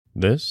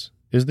This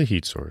is The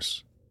Heat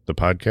Source, the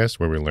podcast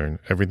where we learn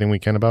everything we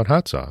can about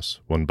hot sauce,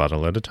 one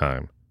bottle at a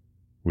time.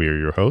 We are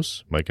your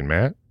hosts, Mike and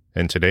Matt,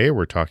 and today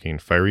we're talking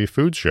Fiery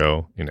Food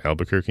Show in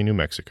Albuquerque, New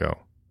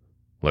Mexico.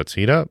 Let's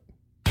heat up.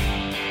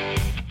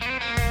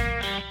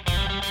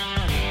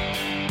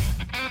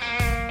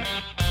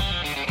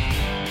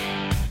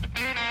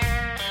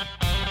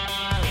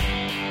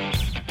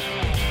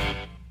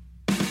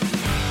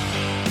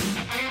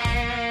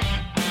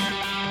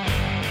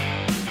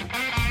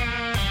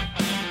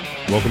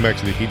 Welcome back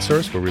to The Heat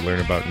Source, where we learn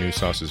about new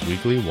sauces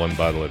weekly, one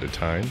bottle at a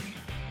time.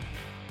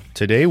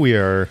 Today we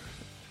are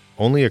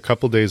only a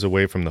couple days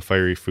away from the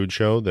Fiery Food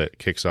Show that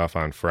kicks off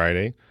on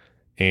Friday.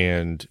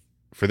 And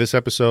for this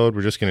episode,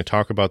 we're just going to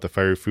talk about the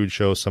Fiery Food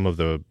Show, some of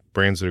the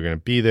brands that are going to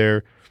be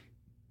there,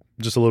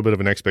 just a little bit of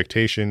an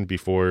expectation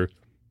before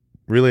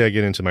really I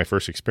get into my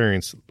first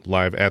experience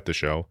live at the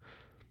show.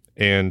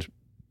 And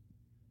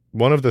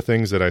one of the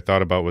things that I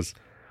thought about was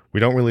I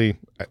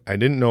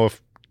didn't know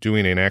if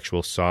doing an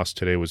actual sauce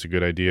today was a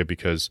good idea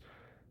because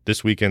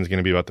this weekend is going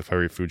to be about the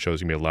Fiery Food Show.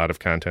 There's going to be a lot of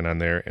content on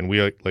there. And we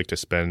like to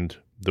spend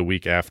the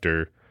week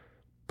after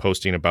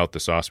posting about the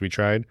sauce we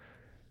tried.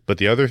 But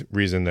the other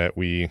reason that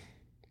we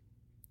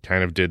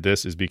kind of did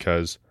this is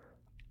because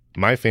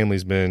my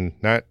family's been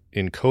not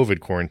in COVID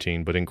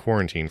quarantine, but in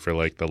quarantine for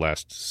like the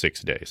last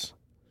 6 days.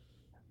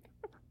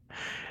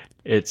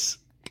 It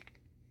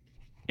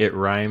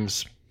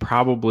rhymes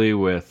probably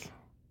with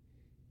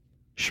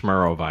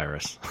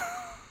schmurrovirus.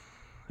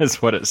 Is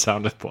what it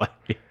sounded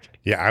like.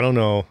 Yeah, I don't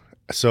know.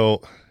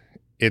 So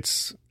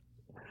it's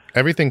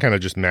everything kind of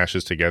just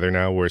mashes together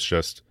now where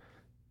it's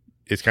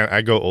kind of,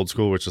 I go old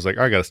school, which is like,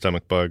 oh, I got a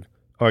stomach bug.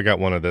 Oh, I got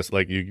one of this.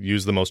 Like you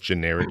use the most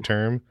generic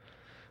term.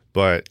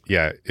 But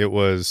yeah, it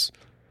was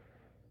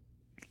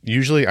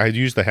usually I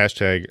use the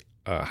hashtag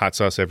hot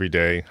sauce every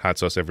day, hot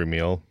sauce every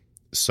meal.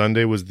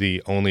 Sunday was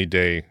the only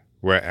day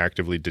where I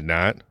actively did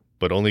not,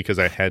 but only because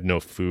I had no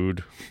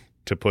food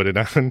to put it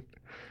on.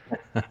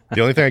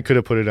 The only thing I could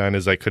have put it on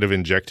is I could have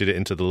injected it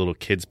into the little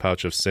kid's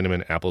pouch of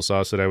cinnamon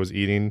applesauce that I was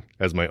eating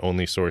as my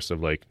only source of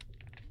like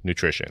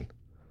nutrition.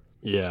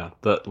 Yeah,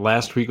 the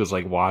last week was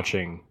like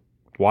watching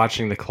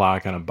the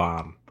clock on a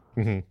bomb.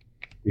 Mm-hmm.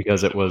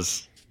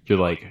 Because you're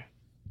like,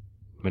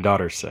 my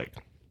daughter's sick.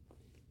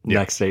 Yeah.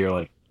 Next day you're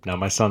like, now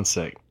my son's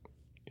sick.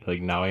 You're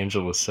like, now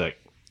Angel was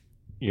sick.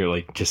 You're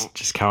like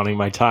just counting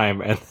my time,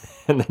 and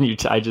then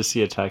I just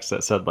see a text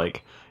that said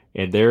like,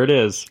 and there it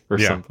is, or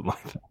something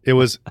like that. It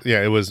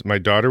was my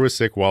daughter was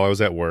sick while I was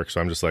at work, so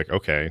I'm just like,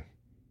 okay,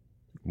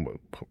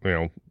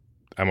 I'm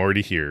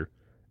already here.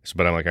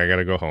 But I'm like, I got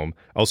to go home.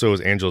 Also, it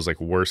was Angel's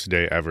like worst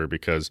day ever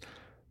because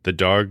the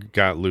dog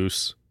got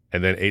loose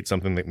and then ate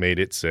something that made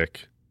it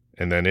sick.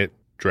 And then it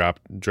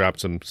dropped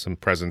some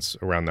presents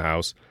around the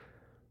house.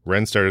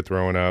 Ren started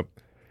throwing up.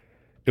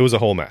 It was a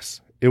whole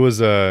mess. It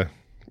was, and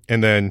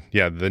then,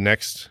 the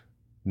next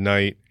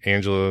night,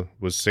 Angela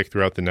was sick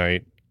throughout the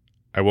night.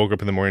 I woke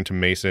up in the morning to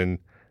Mason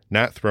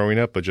not throwing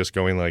up, but just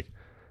going like,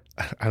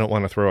 I don't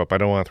want to throw up. I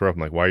don't want to throw up.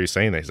 I'm like, why are you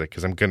saying that? He's like,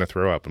 because I'm going to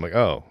throw up. I'm like,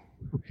 oh,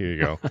 here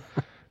you go.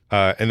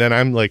 And then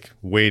I'm like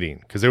waiting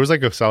because there was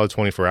like a solid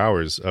 24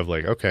 hours of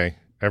like, okay,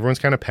 everyone's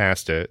kind of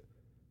past it.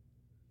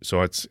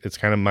 So it's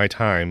kind of my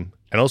time.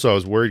 And also I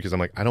was worried because I'm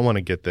like, I don't want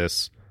to get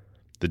this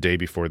the day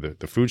before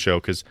the food show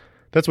because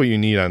that's what you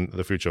need on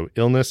the food show,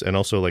 illness and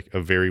also like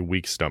a very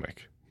weak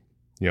stomach,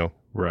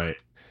 Right.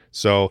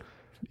 So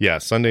yeah,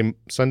 Saturday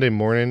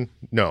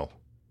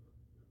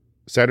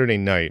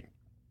night,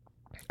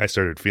 I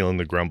started feeling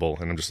the grumble,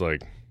 and I'm just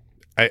like,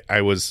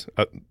 I was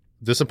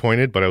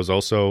disappointed, but I was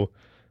also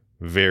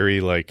very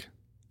like,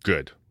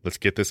 good. Let's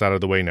get this out of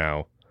the way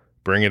now.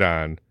 Bring it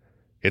on.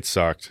 It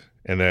sucked,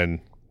 and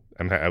then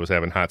I was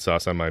having hot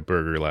sauce on my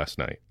burger last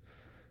night.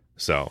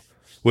 So,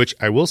 which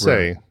I will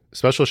say,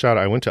 special shout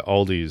out. I went to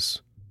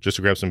Aldi's just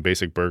to grab some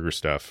basic burger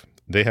stuff.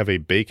 They have a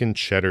bacon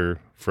cheddar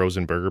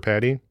frozen burger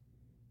patty.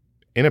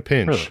 In a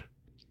pinch, really?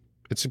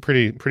 It's a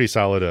pretty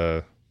solid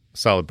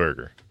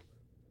burger.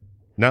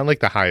 Not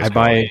like the highest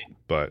quality,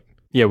 but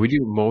yeah, we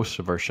do most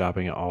of our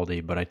shopping at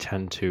Aldi, but I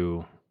tend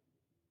to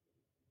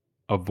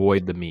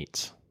avoid the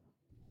meats.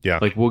 Yeah,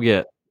 like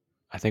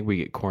I think we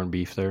get corned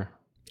beef there.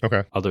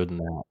 Okay. Other than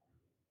that,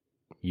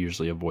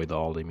 usually avoid the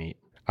Aldi meat.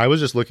 I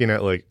was just looking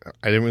at like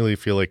I didn't really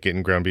feel like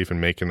getting ground beef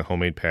and making the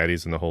homemade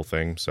patties and the whole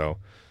thing, so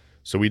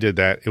we did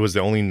that. It was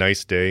the only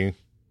nice day.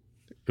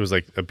 It was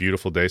like a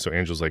beautiful day, so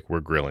Angel's like,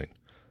 we're grilling.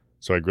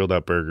 So I grilled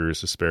out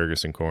burgers,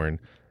 asparagus, and corn.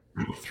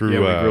 We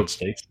grilled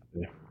steaks.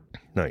 Yeah.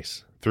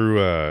 Nice.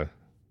 I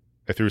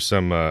threw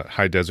some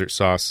high desert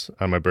sauce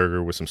on my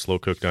burger with some slow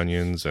cooked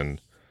onions,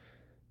 and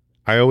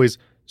I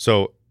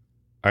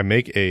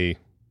make a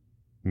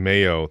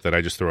mayo that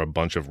I just throw a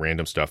bunch of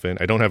random stuff in.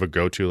 I don't have a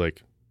go-to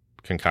like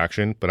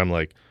concoction, but I'm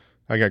like,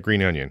 I got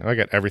green onion. I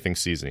got everything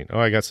seasoning. Oh,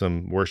 I got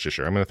some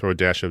Worcestershire. I'm going to throw a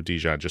dash of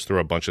Dijon. Just throw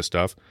a bunch of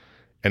stuff.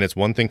 And it's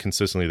one thing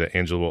consistently that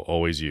Angela will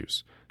always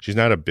use. She's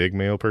not a big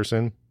mayo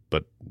person,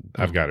 but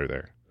I've got her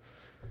there.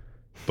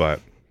 But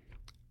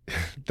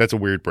that's a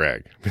weird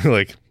brag.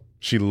 Like,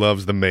 she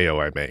loves the mayo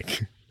I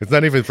make. It's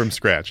not even from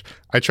scratch.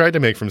 I tried to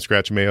make from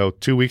scratch mayo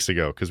 2 weeks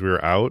ago because we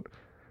were out,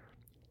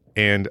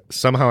 and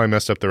somehow I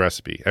messed up the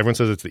recipe. Everyone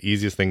says it's the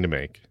easiest thing to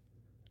make.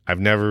 I've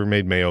never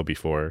made mayo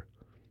before.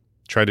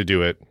 Tried to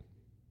do it.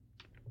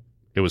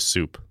 It was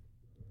soup.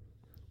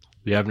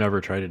 Yeah, I've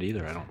never tried it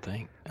either, I don't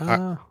think.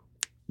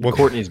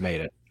 Courtney's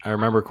made it. I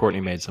remember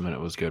Courtney made some and it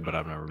was good, but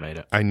I've never made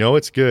it. I know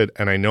it's good,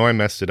 and I know I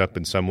messed it up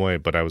in some way,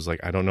 but I was like,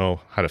 I don't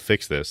know how to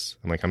fix this.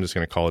 I'm like, I'm just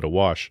going to call it a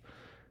wash.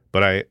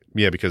 But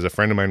because a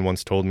friend of mine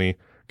once told me,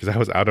 because I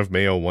was out of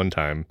mayo one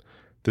time,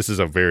 this is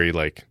a very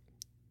like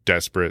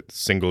desperate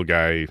single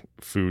guy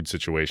food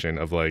situation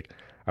of like,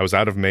 I was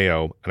out of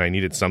mayo and I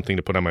needed something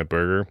to put on my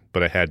burger,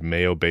 but I had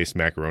mayo-based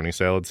macaroni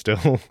salad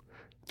still.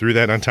 Threw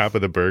that on top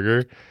of the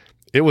burger.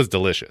 It was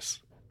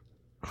delicious.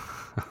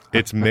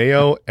 It's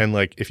mayo and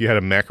like if you had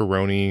a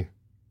macaroni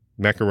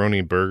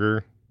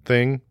burger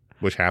thing,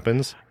 which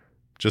happens,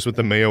 just with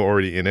the mayo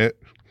already in it.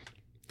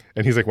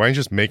 And he's like, why don't you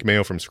just make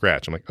mayo from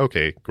scratch? I'm like,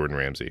 okay, Gordon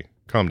Ramsay,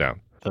 calm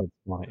down. That's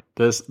funny.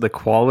 The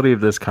quality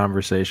of this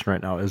conversation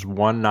right now is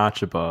one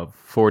notch above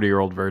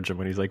 40-year-old virgin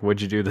when he's like,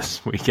 what'd you do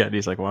this weekend?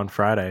 He's like, well, on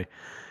Friday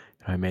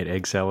I made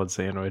egg salad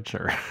sandwich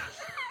or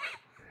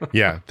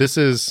Yeah, this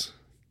is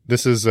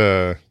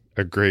a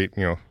great,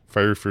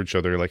 fiery food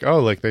show. They're like, oh,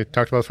 like they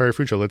talked about fiery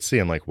food show. Let's see.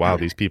 I'm like, wow,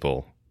 these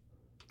people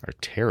are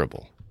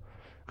terrible.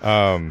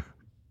 But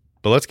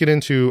let's get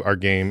into our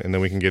game, and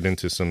then we can get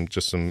into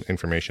some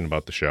information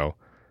about the show.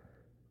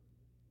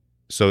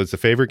 So it's a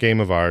favorite game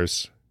of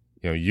ours.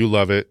 You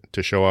love it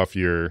to show off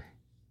your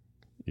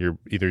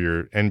either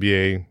your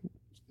NBA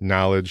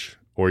knowledge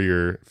or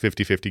your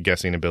 50-50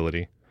 guessing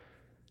ability.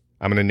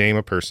 I'm going to name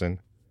a person.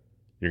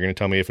 You're going to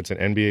tell me if it's an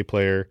NBA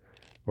player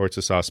or it's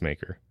a sauce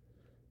maker.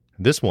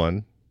 This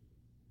one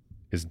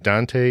is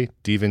Dante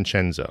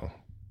DiVincenzo.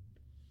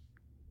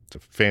 It's a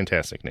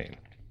fantastic name.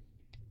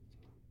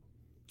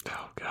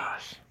 Oh,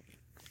 gosh.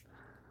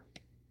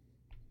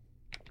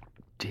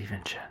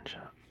 DiVincenzo.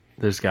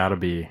 There's got to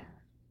be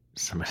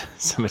some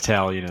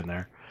Italian in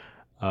there.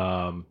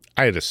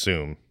 I'd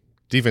assume.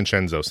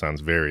 DiVincenzo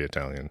sounds very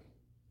Italian.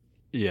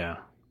 Yeah.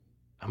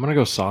 I'm going to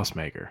go sauce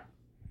maker.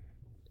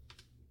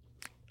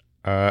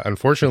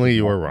 Unfortunately,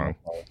 you were wrong.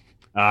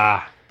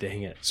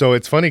 Dang it. So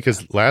it's funny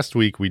because last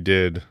week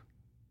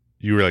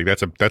you were like,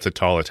 that's a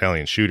tall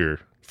Italian shooter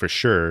for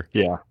sure.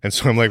 Yeah. And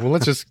so I'm like, well,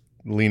 let's just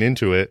lean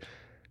into it.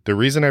 The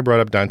reason I brought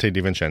up Dante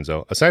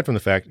DiVincenzo, aside from the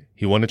fact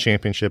he won a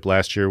championship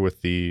last year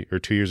 2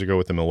 years ago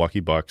with the Milwaukee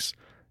Bucks,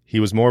 he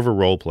was more of a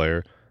role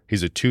player.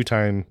 He's a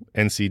 2-time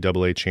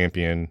NCAA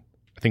champion.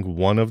 I think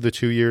one of the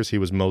 2 years he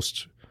was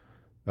most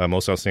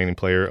outstanding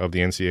player of the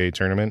NCAA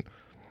tournament.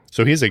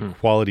 So he's a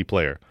quality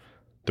player.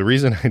 The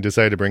reason I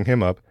decided to bring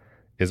him up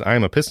is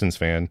I'm a Pistons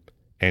fan,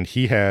 and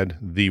he had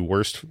the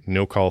worst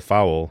no-call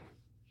foul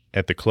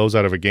at the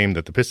closeout of a game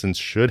that the Pistons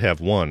should have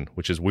won,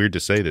 which is weird to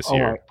say this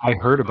year. I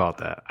heard about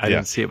that. I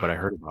didn't see it, but I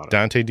heard about it.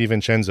 Dante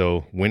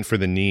DiVincenzo went for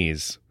the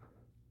knees,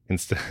 and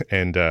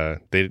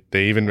they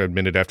even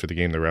admitted after the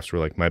game, the refs were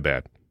like, my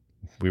bad.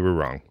 We were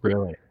wrong.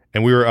 Really?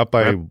 And we were up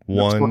by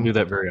one. Don't do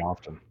that very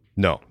often.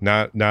 No,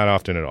 not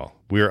often at all.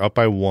 We were up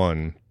by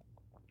one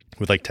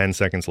with like 10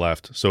 seconds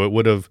left. So it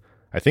would have,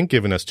 I think,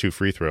 given us 2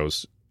 free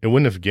throws. It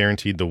wouldn't have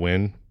guaranteed the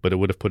win, but it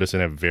would have put us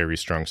in a very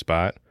strong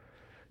spot.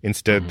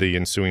 Instead, the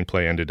ensuing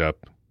play ended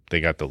up, they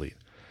got the lead.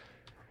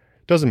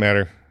 Doesn't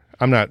matter.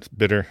 I'm not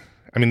bitter.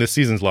 I mean, the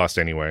season's lost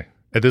anyway.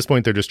 At this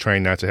point, they're just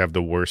trying not to have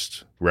the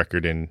worst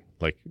record in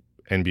like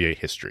NBA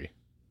history.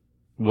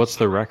 What's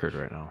the record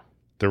right now?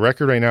 The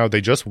record right now,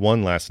 they just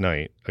won last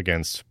night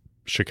against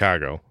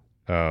Chicago.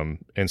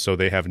 And so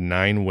they have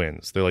 9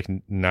 wins. They're like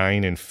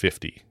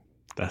 9-50.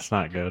 That's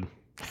not good.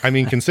 I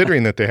mean,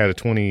 considering that they had a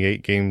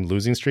 28-game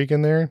losing streak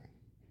in there,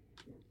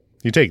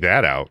 you take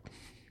that out.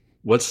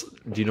 Do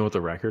you know what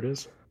the record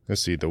is?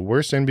 Let's see. The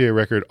worst NBA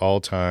record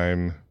all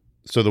time.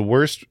 So the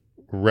worst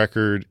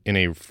record in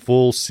a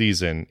full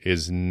season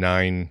is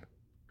 9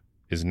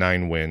 wins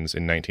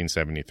in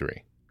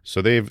 1973.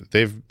 So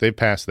they've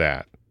passed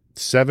that.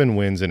 7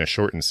 wins in a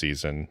shortened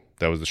season.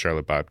 That was the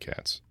Charlotte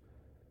Bobcats.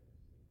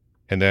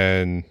 And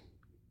then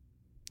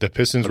the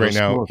Pistons right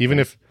now, even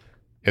if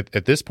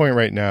at this point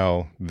right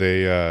now,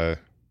 they have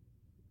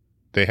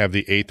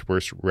the 8th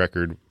worst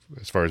record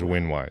as far as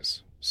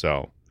win-wise.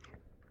 So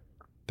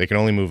they can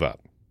only move up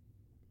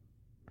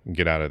and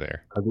get out of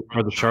there.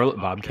 Are the Charlotte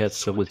Bobcats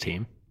still a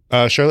team?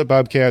 Charlotte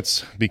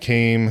Bobcats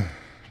became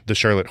the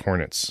Charlotte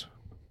Hornets.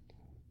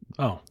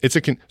 Oh.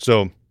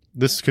 So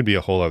this could be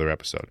a whole other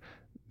episode.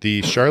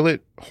 The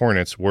Charlotte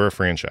Hornets were a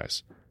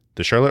franchise.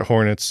 The Charlotte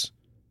Hornets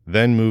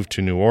then moved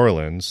to New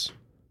Orleans,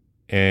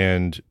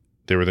 and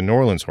they were the New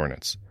Orleans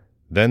Hornets.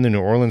 Then the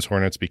New Orleans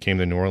Hornets became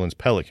the New Orleans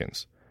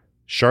Pelicans.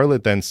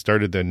 Charlotte then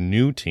started the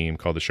new team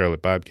called the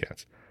Charlotte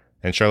Bobcats.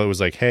 And Charlotte was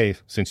like, hey,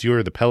 since you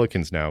are the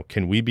Pelicans now,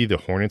 can we be the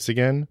Hornets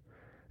again?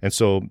 And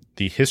so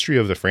the history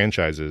of the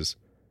franchises,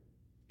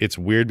 it's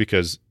weird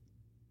because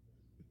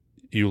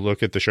you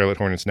look at the Charlotte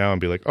Hornets now and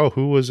be like, oh,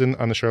 who was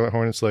on the Charlotte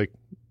Hornets like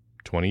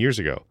 20 years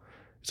ago?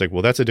 It's like,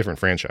 well, that's a different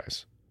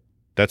franchise.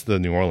 That's the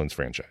New Orleans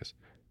franchise.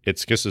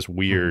 It's just this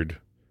weird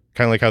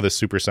Kind of like how the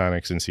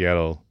Supersonics in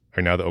Seattle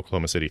are now the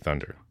Oklahoma City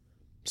Thunder.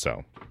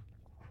 So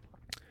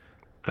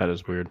that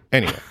is weird.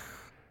 Anyway,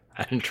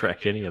 I didn't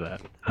track any of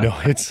that. No,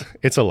 it's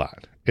a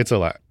lot. It's a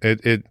lot.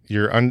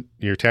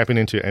 You're tapping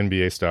into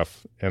NBA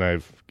stuff, and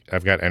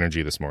I've got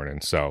energy this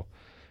morning. So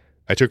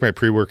I took my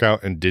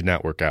pre-workout and did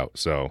not work out.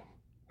 So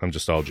I'm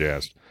just all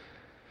jazzed.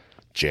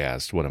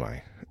 Jazzed. What am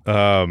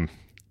I?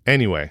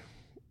 Anyway,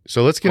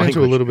 so let's get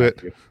into a little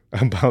bit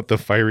about the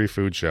Fiery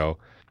Food Show.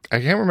 I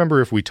can't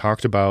remember if we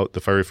talked about the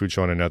Fiery Food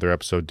Show on another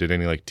episode, did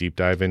any like deep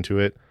dive into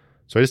it.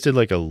 So I just did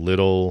like a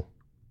little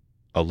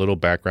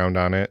background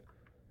on it.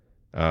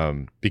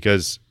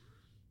 Because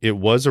it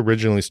was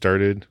originally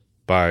started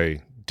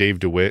by Dave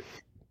DeWitt.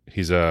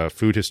 He's a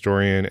food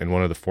historian and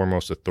one of the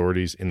foremost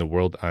authorities in the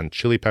world on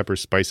chili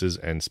peppers, spices,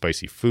 and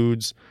spicy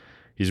foods.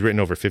 He's written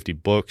over 50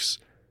 books.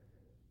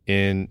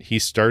 He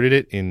started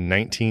it in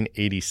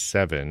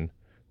 1987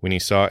 when he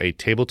saw a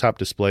tabletop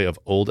display of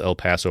old El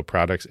Paso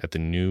products at the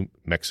New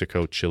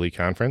Mexico Chili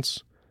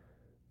Conference.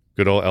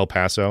 Good old El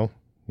Paso.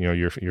 You know,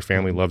 your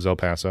family loves El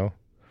Paso.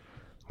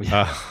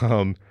 Yeah.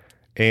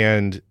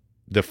 And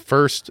the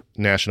first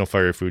National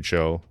Fiery Food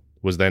Show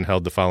was then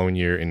held the following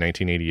year in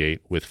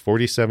 1988 with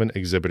 47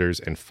 exhibitors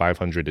and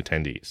 500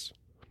 attendees.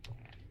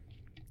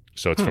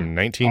 So it's from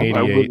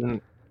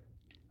 1988.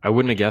 I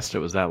wouldn't have guessed it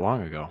was that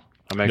long ago.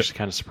 I'm actually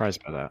kind of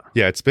surprised by that.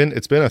 Yeah, it's been a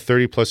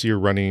 30-plus year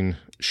running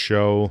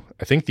show.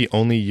 I think the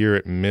only year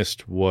it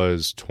missed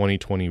was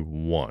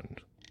 2021.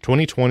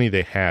 2020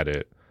 they had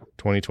it.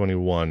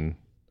 2021,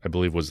 I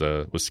believe, was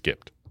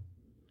skipped.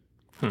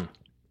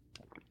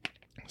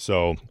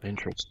 So,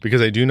 interesting.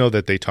 Because I do know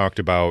that they talked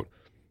about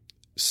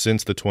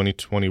since the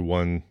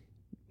 2021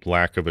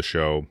 lack of a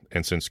show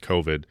and since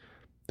COVID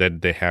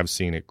that they have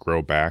seen it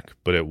grow back,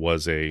 but it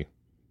wasn't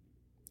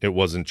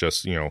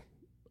just,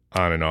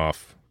 on and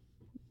off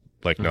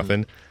like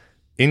nothing.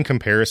 In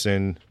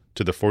comparison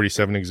to the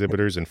 47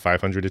 exhibitors and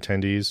 500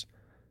 attendees,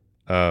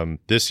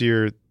 this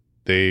year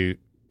they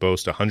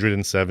boast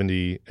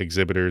 170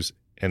 exhibitors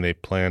and they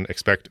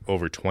expect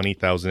over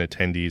 20,000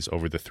 attendees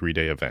over the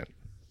 3-day event.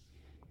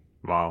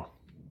 Wow.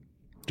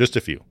 Just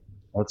a few.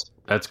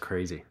 That's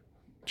crazy.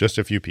 Just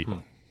a few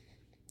people.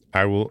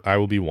 I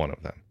will be one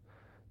of them.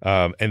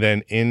 And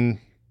then in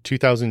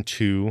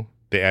 2002,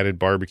 they added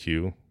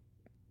barbecue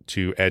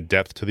to add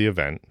depth to the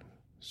event.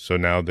 So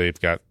now they've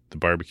got the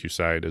barbecue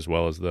side as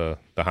well as the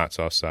hot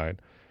sauce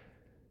side.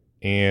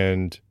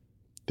 And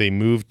they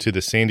moved to the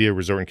Sandia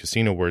Resort and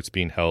Casino where it's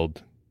being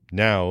held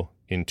now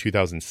in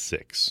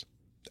 2006.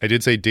 I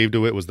did say Dave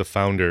DeWitt was the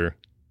founder.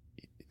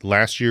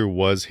 Last year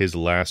was his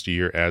last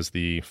year as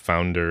the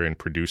founder and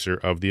producer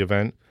of the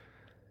event.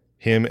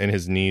 Him and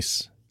his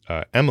niece,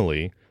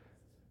 Emily,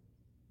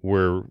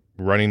 were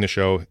running the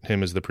show,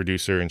 him as the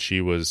producer, and she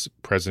was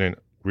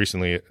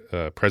recently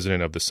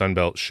president of the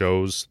Sunbelt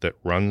Shows that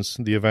runs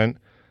the event.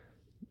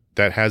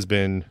 That has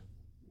been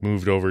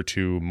moved over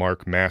to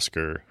Mark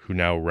Masker, who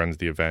now runs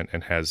the event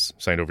and has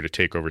signed over to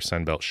take over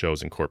Sunbelt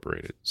Shows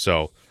Incorporated.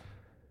 So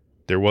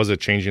there was a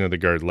changing of the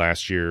guard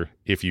last year.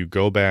 If you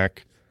go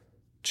back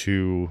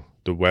to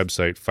the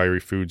website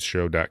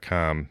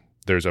fieryfoodshow.com,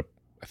 there's I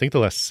think the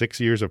last 6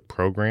 years of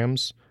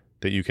programs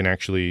that you can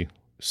actually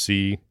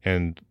see.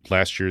 And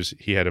last year's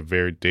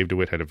Dave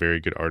DeWitt had a very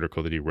good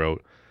article that he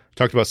wrote.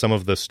 Talked about some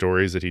of the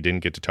stories that he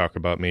didn't get to talk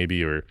about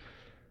maybe, or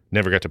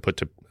never got to put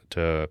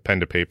to pen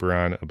to paper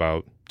on,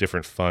 about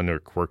different fun or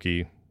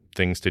quirky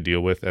things to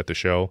deal with at the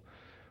show.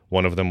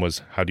 One of them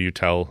was, how do you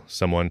tell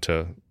someone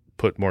to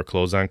put more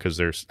clothes on because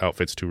their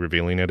outfit's too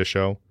revealing at a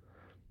show?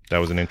 That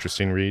was an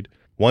interesting read.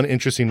 One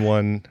interesting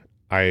one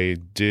I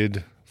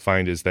did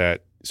find is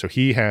that, so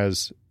he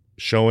has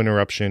show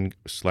interruption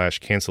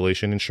 /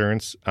 cancellation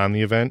insurance on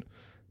the event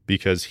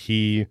because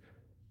he,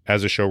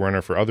 as a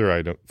showrunner for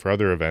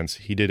other events,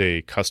 he did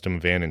a custom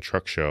van and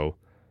truck show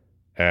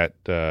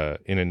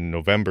in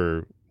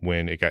November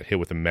when it got hit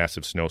with a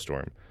massive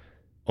snowstorm.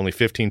 Only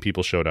 15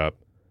 people showed up.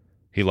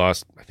 He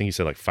lost, I think he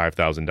said like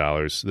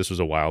 $5,000. This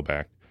was a while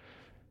back.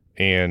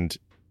 And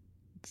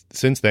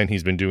since then,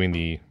 he's been doing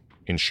the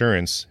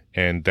insurance,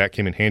 and that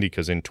came in handy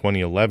because in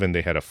 2011,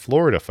 they had a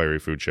Florida Fiery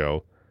Food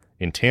Show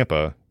in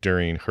Tampa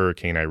during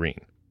Hurricane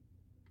Irene.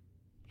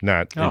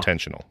 Not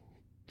intentional.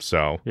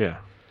 So, yeah.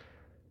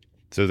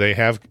 So they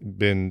have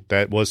been,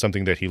 that was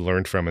something that he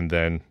learned from, and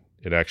then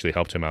it actually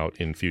helped him out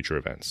in future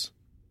events.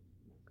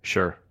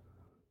 Sure.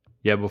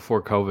 Yeah,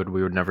 before COVID,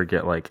 we would never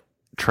get like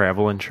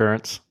travel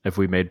insurance if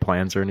we made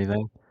plans or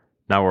anything.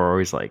 Now we're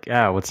always like,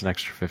 what's an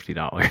extra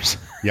 $50?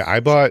 Yeah, I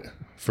bought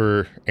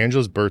for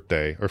Angela's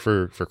birthday, or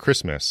for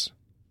Christmas,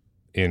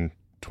 in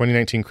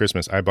 2019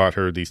 Christmas, I bought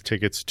her these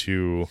tickets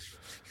to,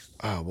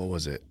 what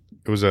was it?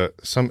 It was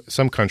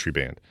some country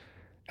band.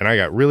 And I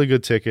got really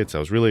good tickets. I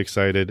was really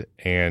excited.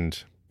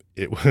 And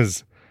it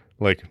was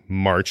like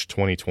March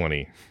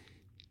 2020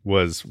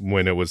 was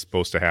when it was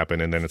supposed to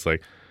happen. And then it's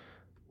like,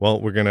 well,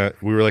 we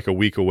were like a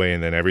week away,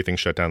 and then everything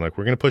shut down. Like,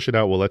 we're going to push it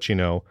out. We'll let you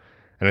know.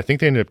 And I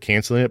think they ended up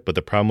canceling it. But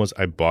the problem was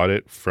I bought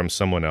it from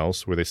someone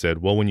else where they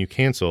said, well, when you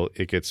cancel,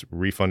 it gets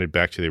refunded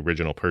back to the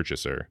original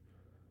purchaser.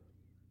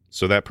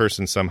 So that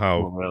person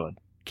somehow really?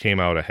 came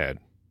out ahead.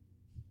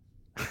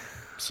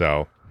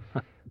 So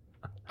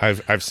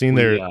I've seen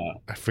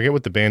I forget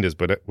what the band is,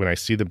 but when I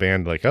see the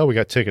band like, oh, we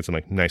got tickets, I'm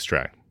like, nice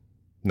try.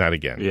 Not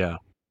again. Yeah.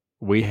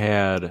 We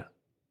had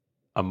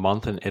a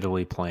month in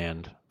Italy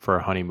planned for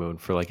a honeymoon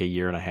for like a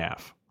year and a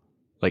half.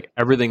 Like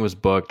everything was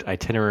booked,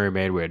 itinerary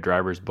made, we had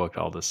drivers booked,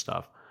 all this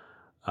stuff.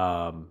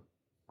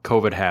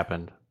 COVID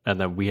happened, and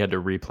then we had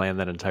to replan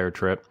that entire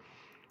trip.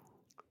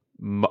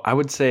 I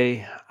would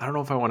say, I don't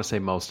know if I want to say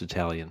most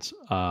Italians,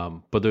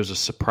 but there's a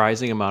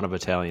surprising amount of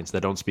Italians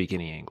that don't speak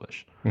any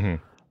English.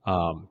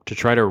 To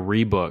try to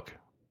rebook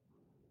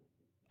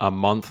a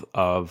month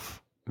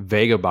of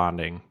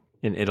vagabonding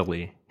in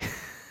Italy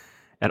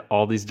at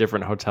all these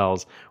different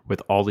hotels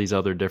with all these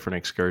other different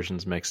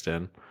excursions mixed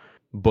in,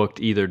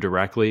 booked either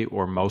directly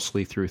or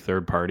mostly through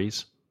third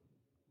parties,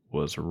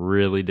 was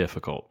really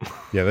difficult.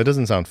 Yeah, that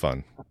doesn't sound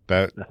fun.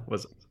 That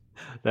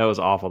was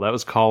awful. That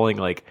was calling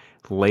like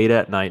late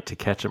at night to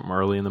catch them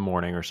early in the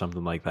morning or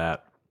something like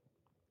that.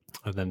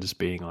 And then just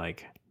being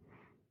like,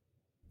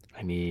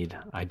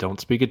 I don't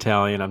speak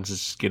Italian. I'm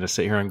just going to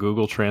sit here on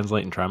Google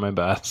Translate and try my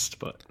best.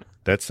 But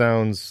that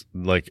sounds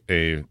like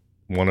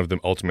one of the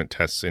ultimate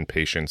tests in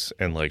patience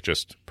and like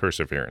just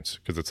perseverance.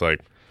 Because it's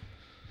like,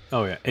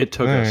 oh yeah, it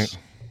took us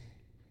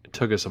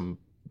some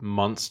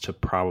months to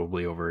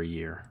probably over a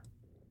year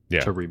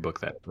to rebook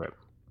that trip.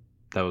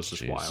 That was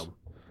just wild.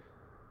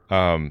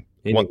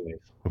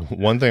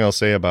 One thing I'll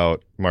say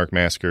about Mark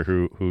Masker,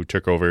 who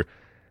took over,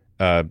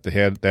 they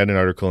had an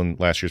article in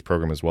last year's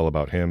program as well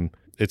about him.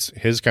 It's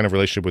his kind of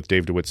relationship with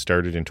Dave DeWitt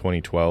started in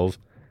 2012.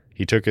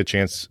 He took a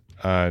chance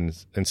and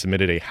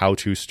submitted a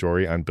how-to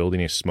story on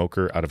building a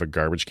smoker out of a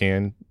garbage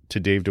can to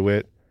Dave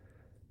DeWitt,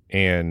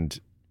 and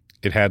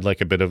it had like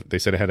they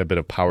said it had a bit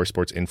of power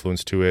sports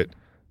influence to it,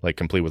 like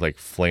complete with like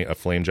a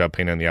flame job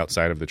painted on the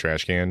outside of the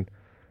trash can.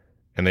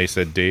 And they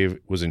said Dave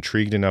was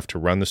intrigued enough to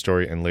run the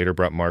story and later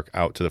brought Mark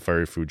out to the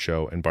Fiery Food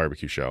Show and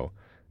Barbecue Show.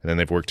 And then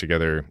they've worked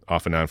together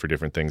off and on for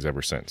different things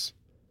ever since.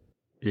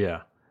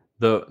 Yeah.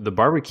 The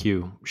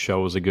barbecue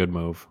show was a good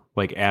move.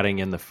 Like adding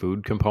in the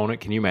food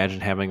component. Can you imagine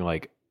having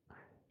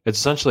it's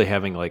essentially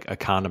having like a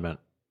condiment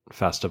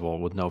festival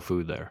with no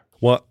food there?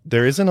 Well,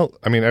 there isn't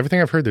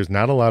everything I've heard, there's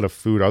not a lot of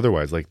food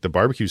otherwise. Like the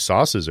barbecue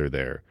sauces are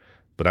there,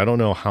 but I don't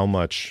know how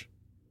much.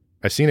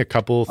 I've seen a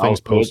couple things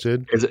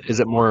posted. Is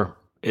it more...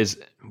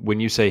 Is when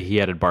you say he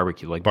added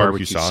barbecue, like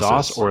barbecue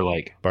sauce or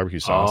like barbecue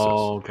sauces?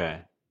 Oh,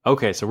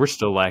 okay. So we're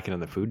still lacking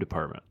in the food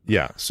department.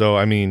 Yeah. So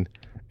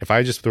if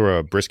I just throw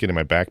a brisket in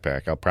my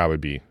backpack, I'll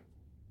probably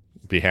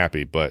be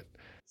happy. But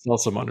sell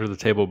some under the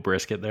table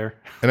brisket there.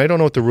 And I don't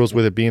know what the rules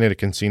with it being at a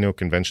casino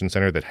convention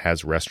center that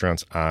has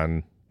restaurants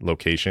on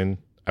location.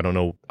 I don't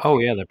know. Oh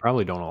yeah, they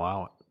probably don't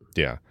allow it.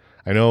 Yeah,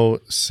 I know.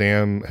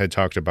 Sam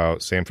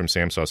from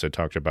Sam Sauce had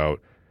talked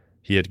about.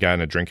 He had gotten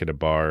a drink at a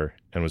bar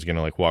and was going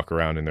to like walk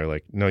around, and they're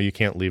like, no, you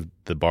can't leave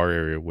the bar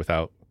area with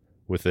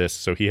this.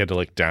 So he had to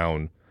like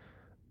down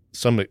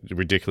some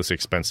ridiculously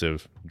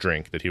expensive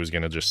drink that he was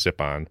going to just sip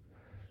on.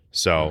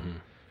 So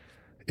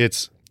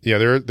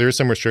there's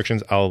some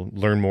restrictions. I'll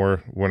learn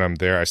more when I'm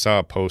there. I saw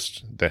a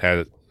post that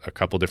had a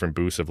couple different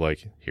booths of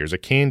like, here's a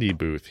candy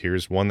booth.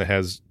 Here's one that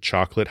has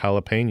chocolate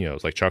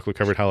jalapenos, like chocolate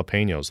covered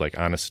jalapenos, like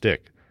on a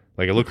stick.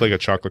 Like it looked like a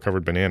chocolate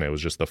covered banana. It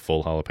was just the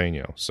full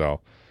jalapeno. So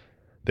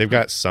they've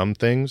got some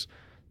things,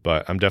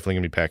 but I'm definitely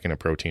going to be packing a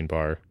protein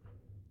bar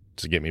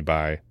to get me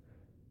by.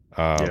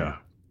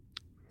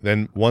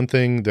 Then one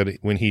thing that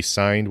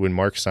when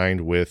Mark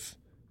signed with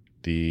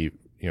the,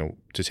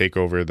 to take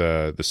over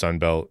the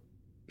Sunbelt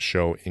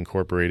Show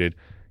Incorporated,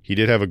 he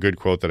did have a good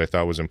quote that I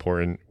thought was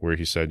important where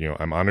he said,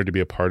 I'm honored to be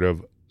a part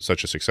of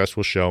such a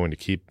successful show and to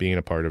keep being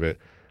a part of it.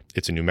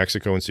 It's a New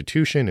Mexico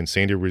institution, and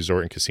San Diego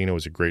Resort and Casino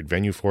is a great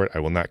venue for it. I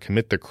will not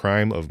commit the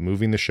crime of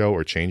moving the show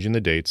or changing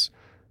the dates.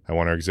 I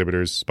want our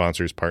exhibitors,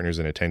 sponsors, partners,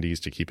 and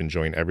attendees to keep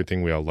enjoying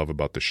everything we all love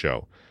about the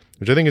show,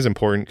 which I think is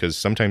important because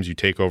sometimes you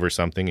take over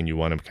something and you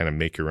want to kind of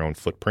make your own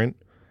footprint.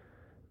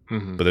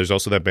 Mm-hmm. But there's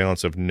also that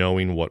balance of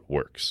knowing what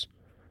works.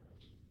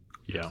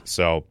 Yeah.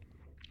 So,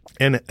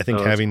 and I think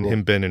having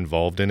him been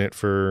involved in it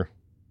for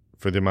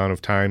the amount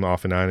of time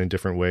off and on in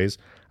different ways,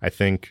 I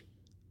think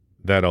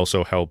that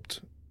also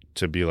helped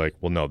to be like,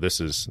 well, no, this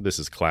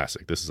is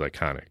classic. This is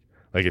iconic.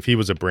 Like if he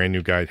was a brand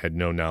new guy, had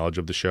no knowledge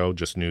of the show,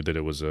 just knew that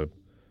it was a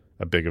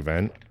big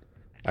event,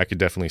 I could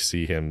definitely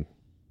see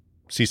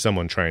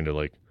someone trying to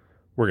like,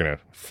 we're going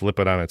to flip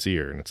it on its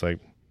ear. And it's like,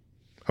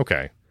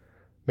 okay,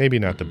 maybe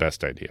not the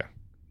best idea.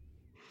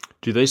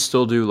 Do they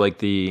still do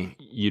like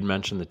you'd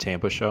mentioned the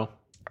Tampa show?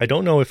 I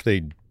don't know if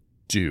they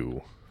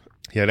do.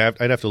 Yeah,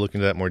 I'd have to look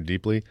into that more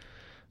deeply.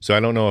 So I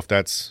don't know if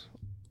that's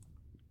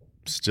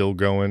still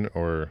going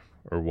or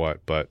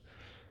what, but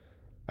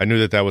I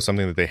knew that was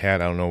something that they had.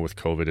 I don't know, with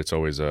COVID, it's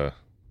always it's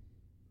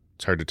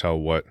hard to tell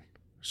what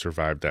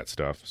survived that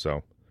stuff.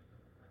 So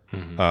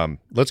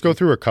let's go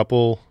through a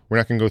couple. We're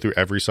not going to go through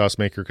every sauce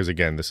maker because,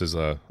 again, this is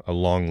a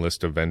long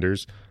list of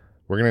vendors.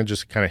 We're going to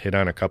just kind of hit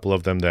on a couple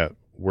of them that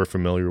we're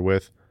familiar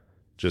with,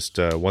 just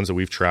ones that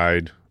we've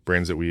tried,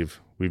 brands that we've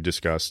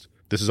discussed.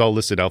 this is all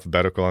listed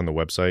alphabetical on the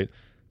website,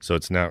 so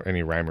it's not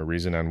any rhyme or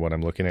reason on what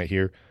I'm looking at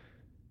here.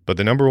 But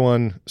the number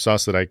one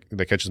sauce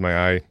that catches my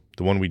eye,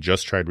 the one we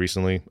just tried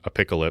recently,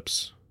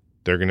 Apocalypse,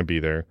 they're going to be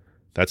there.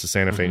 That's a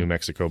Santa Fe, New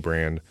Mexico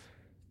brand.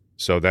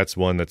 So that's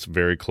one that's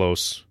very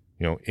close,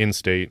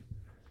 in-state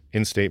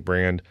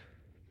brand.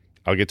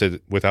 I'll get to,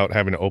 without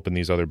having to open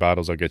these other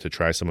bottles, I'll get to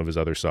try some of his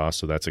other sauce,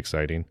 so that's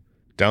exciting.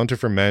 Down to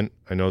Ferment,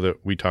 I know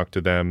that we talked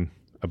to them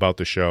about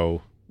the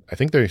show. I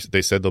think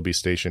they said they'll be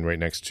stationed right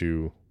next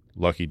to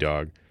Lucky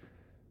Dog.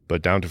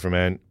 But Down to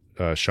Ferment,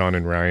 Sean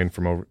and Ryan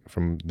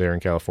from there in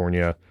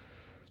California,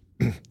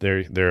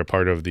 they're a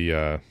part of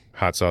the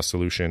Hot Sauce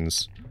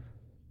Solutions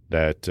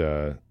that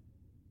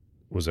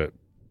was it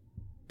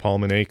Paul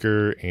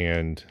Manacre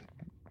and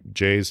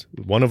Jay's.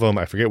 One of them,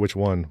 I forget which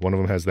one. One of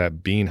them has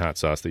that bean hot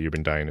sauce that you've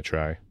been dying to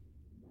try.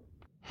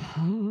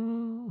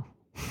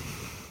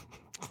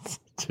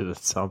 Dude, that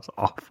sounds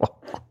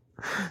awful.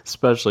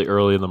 Especially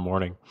early in the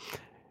morning.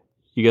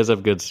 You guys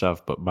have good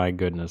stuff, but my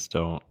goodness,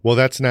 don't. Well,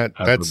 that's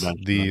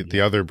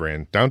the other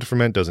brand. Down to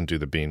Ferment doesn't do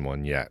the bean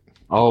one yet.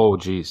 Oh,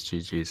 geez.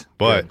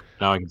 But good.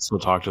 Now I can still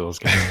talk to those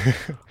guys.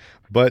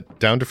 But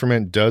Down to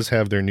Ferment does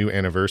have their new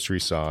anniversary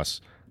sauce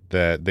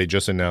that they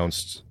just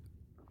announced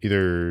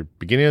either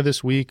beginning of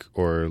this week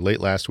or late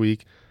last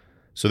week.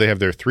 So they have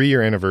their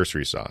 3-year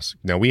anniversary sauce.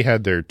 Now, we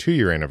had their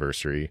 2-year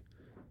anniversary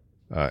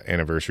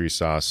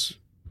sauce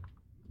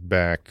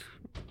back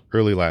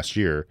early last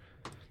year.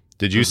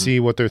 Did you see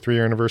what their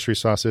 3-year anniversary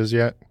sauce is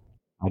yet?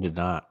 I did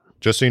not.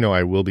 Just so you know,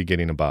 I will be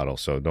getting a bottle,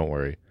 so don't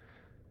worry.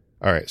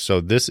 All right, so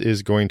this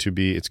is going to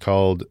be, it's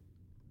called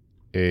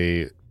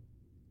their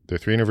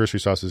 3 anniversary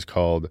sauce is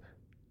called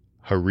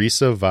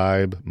Harissa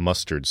Vibe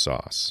Mustard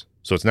Sauce.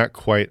 So it's not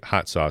quite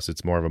hot sauce,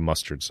 it's more of a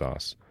mustard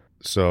sauce.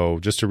 So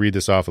just to read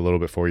this off a little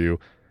bit for you,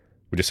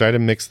 we decided to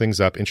mix things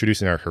up,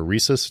 introducing our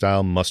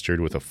harissa-style mustard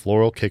with a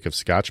floral kick of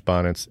Scotch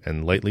bonnets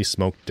and lightly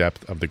smoked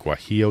depth of the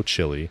Guajillo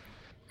chili.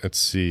 Let's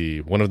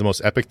see. One of the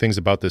most epic things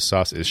about this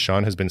sauce is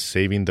Sean has been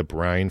saving the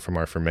brine from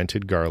our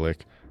fermented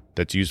garlic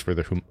that's used for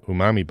the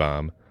umami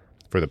bomb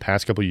for the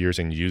past couple of years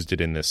and used it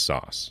in this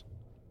sauce.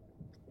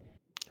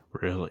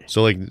 Really?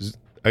 So, like,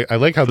 I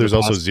like how there's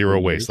also zero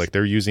waste. Like,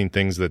 they're using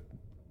things that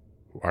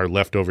are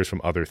leftovers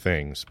from other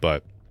things,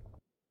 but...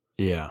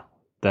 Yeah,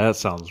 that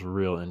sounds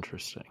real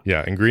interesting.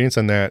 Yeah, ingredients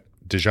on that: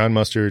 Dijon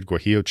mustard,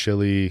 Guajillo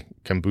chili,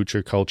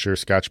 kombucha culture,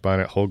 Scotch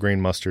bonnet, whole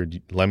grain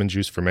mustard, lemon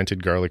juice,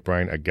 fermented garlic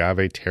brine,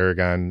 agave,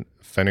 tarragon,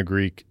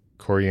 fenugreek,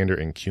 coriander,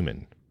 and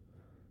cumin.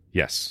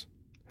 Yes.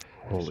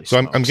 Holy so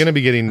I'm going to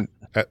be getting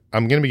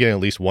at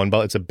least one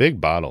bottle. It's a big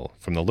bottle.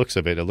 From the looks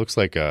of it, it looks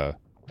like a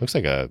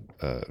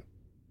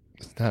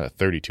it's not a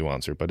 32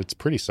 ouncer, but it's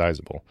pretty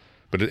sizable.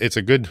 But it's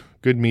a good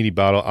meaty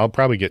bottle. I'll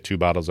probably get 2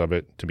 bottles of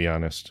it, to be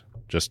honest,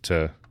 just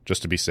to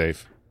be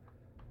safe.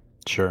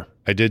 Sure.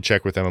 I did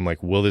check with them. I'm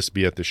like, will this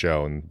be at the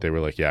show? And they were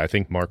like, yeah, I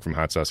think Mark from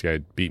Hot Sauce Guy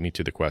beat me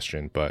to the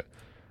question. But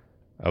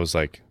I was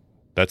like,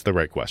 that's the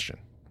right question.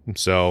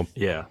 So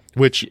yeah,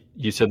 which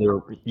you said they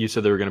were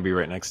going to be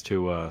right next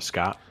to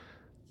Scott.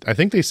 I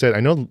think they said. I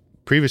know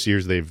previous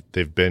years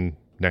they've been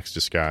next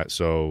to Scott.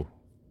 So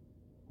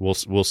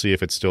we'll see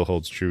if it still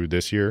holds true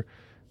this year.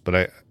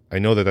 But I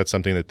know that's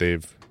something that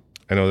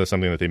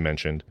they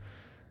mentioned.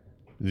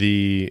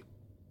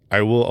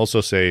 I will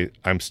also say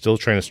I'm still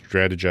trying to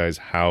strategize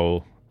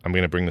how I'm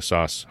going to bring the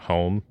sauce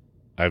home.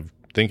 At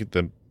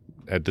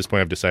this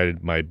point I've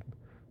decided my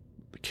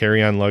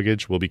carry-on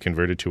luggage will be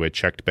converted to a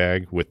checked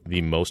bag with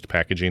the most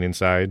packaging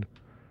inside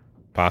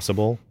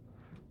possible,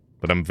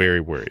 but I'm very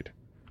worried.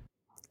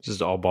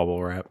 Just all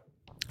bubble wrap.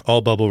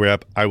 All bubble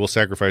wrap. I will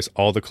sacrifice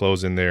all the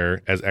clothes in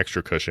there as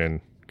extra cushion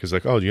because,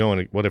 like,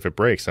 what if it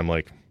breaks? I'm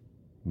like,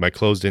 my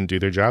clothes didn't do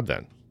their job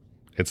then.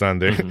 It's on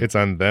there. It's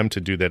on them to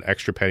do that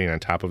extra padding on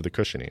top of the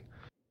cushioning.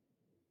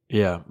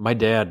 Yeah, my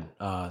dad,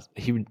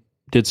 he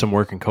did some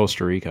work in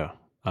Costa Rica,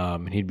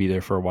 and he'd be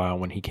there for a while.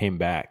 When he came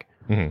back,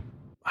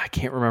 I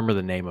can't remember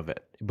the name of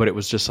it, but it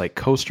was just like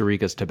Costa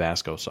Rica's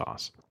Tabasco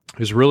sauce. It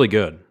was really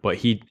good, but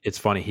it's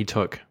funny. He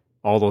took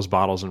all those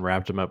bottles and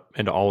wrapped them up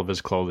into all of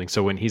his clothing.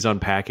 So when he's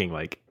unpacking,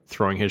 like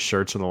throwing his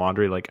shirts in the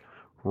laundry, like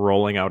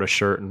rolling out a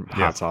shirt and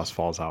hot sauce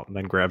falls out, and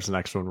then grabs the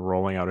next one,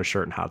 rolling out a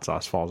shirt and hot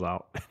sauce falls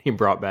out. He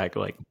brought back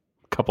like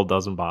couple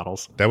dozen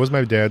bottles. That was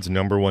my dad's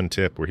number one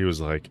tip, where he was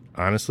like,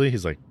 honestly,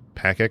 he's like,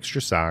 pack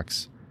extra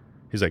socks.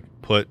 He's like,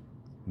 put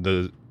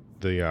the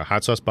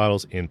hot sauce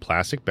bottles in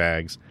plastic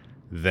bags,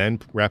 then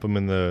wrap them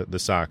in the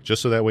sock,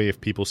 just so that way if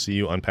people see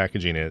you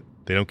unpackaging it,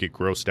 they don't get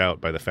grossed out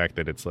by the fact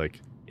that it's like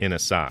in a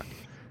sock.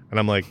 And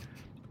I'm like,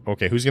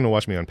 okay, who's going to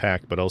watch me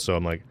unpack? But also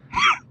I'm like,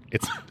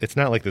 it's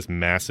not like this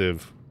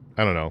massive,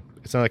 I don't know.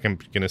 It's not like I'm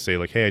going to say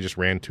like, hey, I just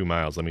ran 2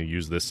 miles. Let me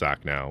use this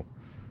sock now.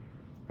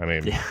 I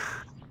mean... Yeah.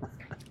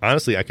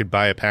 Honestly, I could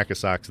buy a pack of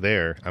socks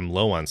there. I'm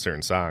low on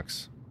certain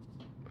socks.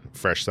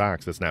 Fresh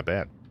socks, that's not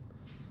bad.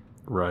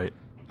 Right.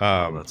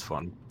 That's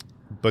fun.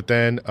 But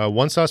then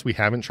one sauce we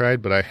haven't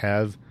tried, but I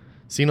have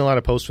seen a lot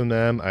of posts from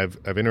them. I've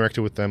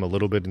interacted with them a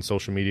little bit in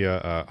social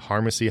media.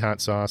 Harmacy hot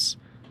sauce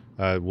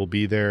will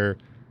be there.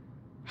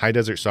 High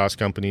Desert Sauce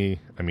Company.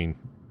 I mean,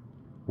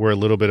 we're a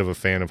little bit of a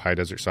fan of High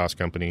Desert Sauce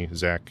Company.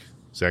 Zach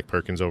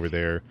Perkins over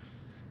there.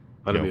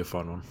 That'd be a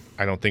fun one.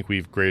 I don't think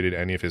we've graded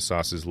any of his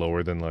sauces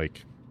lower than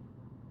like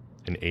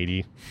an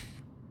 80,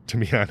 to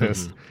be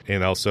honest. Mm-hmm.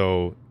 And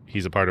also,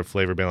 he's a part of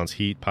Flavor Balance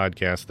Heat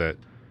podcast that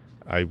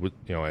I would,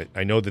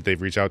 I know that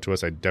they've reached out to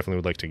us. I definitely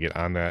would like to get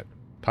on that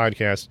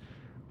podcast.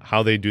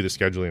 How they do the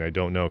scheduling, I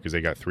don't know, because they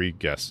got 3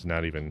 guests,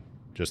 not even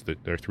just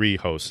they're 3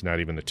 hosts,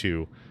 not even the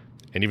 2.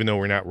 And even though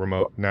we're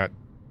not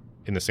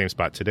in the same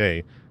spot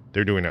today,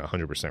 they're doing it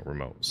 100%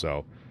 remote.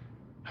 So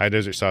High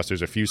Desert Sauce,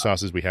 there's a few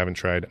sauces we haven't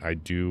tried. I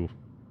do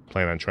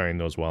plan on trying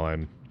those while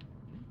I'm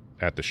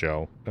at the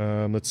show.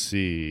 Let's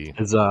see.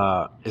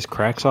 Is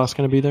Crack Sauce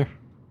going to be there?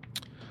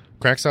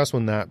 Crack Sauce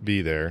will not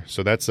be there.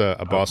 So that's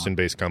a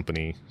Boston-based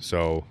company.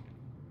 So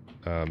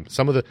that's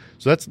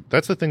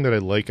the thing that I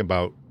like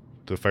about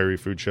the Fiery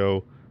Food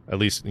Show, at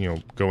least,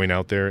 going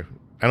out there.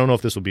 I don't know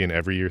if this will be an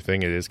every year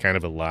thing. It is kind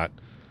of a lot.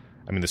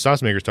 I mean, the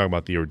sauce makers talk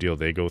about the ordeal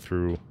they go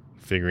through,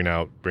 figuring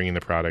out, bringing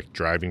the product,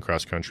 driving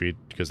cross country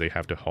because they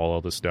have to haul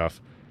all this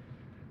stuff.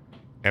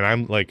 And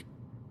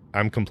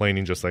I'm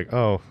complaining just like,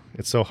 oh,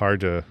 it's so hard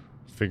to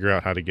figure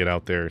out how to get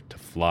out there to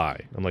fly.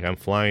 I'm like, I'm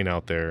flying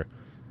out there.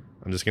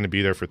 I'm just going to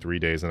be there for 3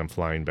 days and I'm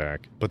flying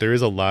back. But there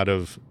is a lot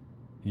of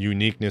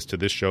uniqueness to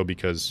this show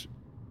because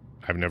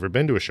I've never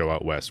been to a show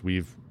out west.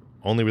 We've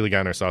only really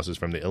gotten our sauces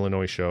from the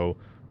Illinois show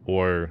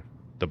or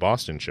the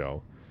Boston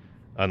show,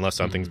 unless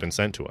something's been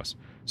sent to us.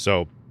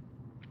 So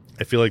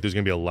I feel like there's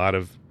going to be a lot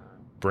of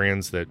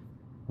brands that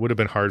would have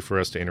been hard for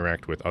us to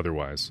interact with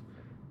otherwise.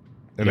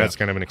 And that's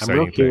kind of an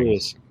exciting thing.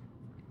 Curious.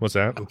 What's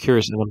that? I'm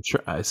curious. And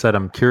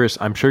I'm curious.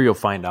 I'm sure you'll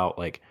find out,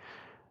 like,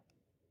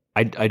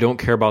 I don't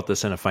care about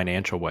this in a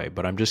financial way,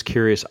 but I'm just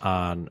curious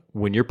on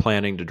when you're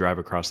planning to drive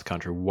across the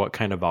country, what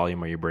kind of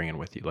volume are you bringing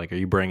with you? Like, are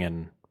you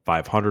bringing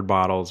 500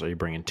 bottles? Are you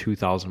bringing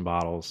 2,000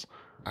 bottles?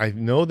 I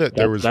know that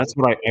that's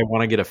what I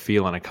want to get a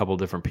feel on a couple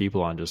different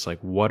people on, just like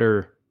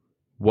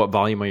what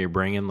volume are you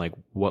bringing? Like,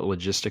 what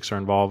logistics are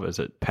involved? Is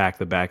it pack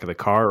the back of the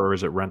car or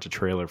is it rent a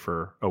trailer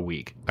for a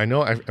week? I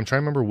know I'm trying to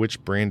remember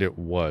which brand it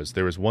was.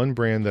 There was one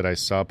brand that I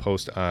saw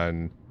post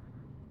on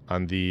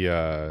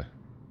the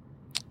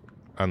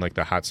on like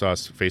the hot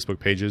sauce Facebook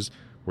pages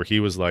where he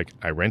was like,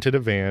 I rented a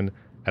van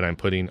and I'm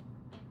putting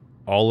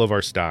all of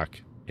our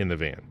stock in the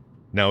van.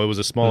 Now it was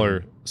a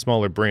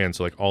smaller brand,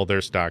 so like all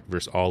their stock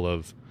versus all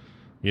of,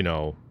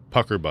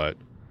 Pucker Butt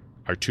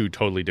are 2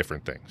 totally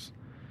different things.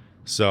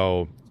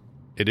 So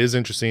it is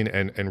interesting,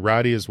 and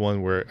Roddy is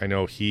one where I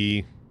know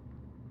he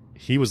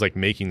was like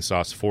making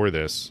sauce for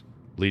this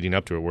leading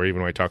up to it, where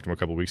even when I talked to him a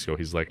couple weeks ago,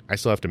 he's like, I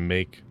still have to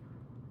make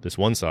this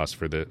one sauce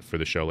for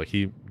the show. Like,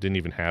 he didn't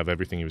even have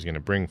everything he was going to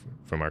bring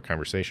from our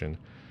conversation.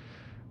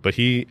 But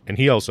he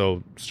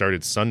also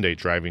started Sunday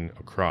driving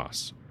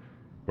across,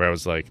 where I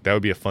was like, that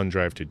would be a fun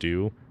drive to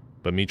do.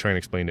 But me trying to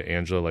explain to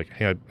Angela, like,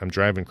 hey, I'm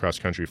driving cross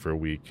country for a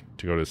week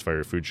to go to this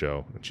Fire Food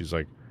Show. And she's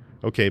like,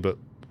 okay, but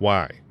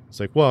why? It's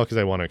like, well, because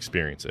I want to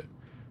experience it.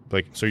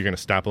 Like, so you're going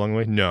to stop along the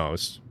way? No,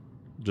 it's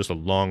just a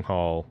long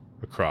haul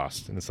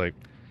across. And it's like,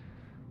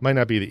 might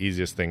not be the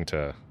easiest thing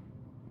to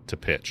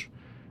pitch.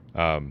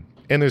 And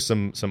there's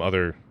some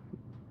other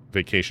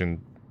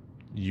vacation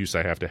use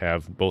I have to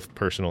have, both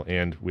personal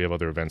and we have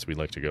other events we'd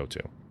like to go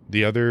to.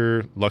 The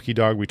other Lucky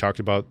Dog we talked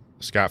about,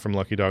 Scott from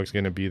Lucky Dog is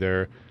going to be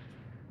there.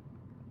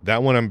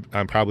 That one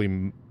I'm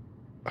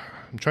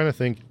trying to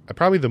think. I'm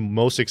probably the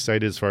most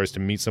excited as far as to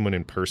meet someone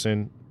in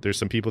person. There's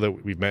some people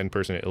that we've met in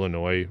person at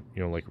Illinois,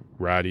 like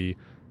Roddy,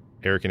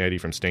 Eric and Eddie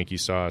from Stanky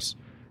Sauce,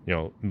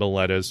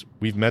 Miletta's.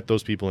 We've met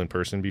those people in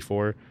person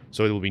before,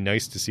 so it'll be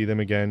nice to see them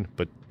again.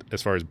 But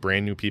as far as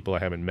brand new people I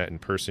haven't met in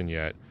person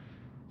yet,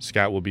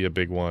 Scott will be a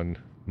big one.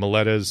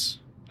 Miletta's,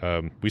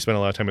 we spent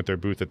a lot of time at their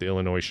booth at the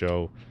Illinois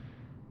show.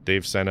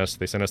 They sent us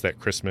that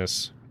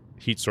Christmas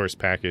heat source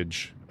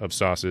package of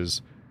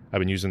sauces. I've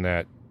been using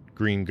that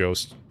Green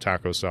Ghost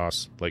taco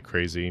sauce like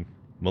crazy.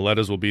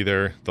 Miletta's will be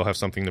there. They'll have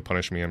something to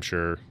punish me, I'm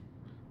sure.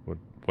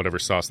 Whatever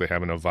sauce they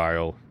have in a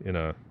vial in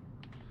a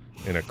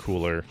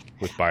cooler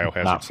with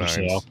biohazard Not for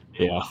signs. Sale.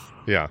 Yeah.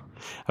 Yeah.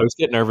 I was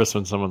getting nervous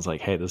when someone's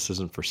like, hey, this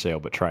isn't for sale,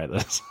 but try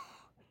this.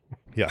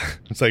 Yeah.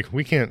 It's like,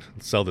 we can't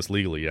sell this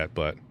legally yet,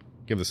 but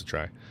give this a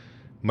try.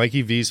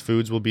 Mikey V's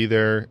Foods will be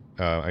there.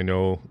 I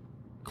know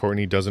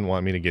Courtney doesn't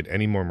want me to get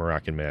any more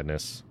Moroccan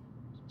Madness.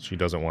 She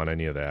doesn't want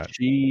any of that.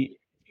 She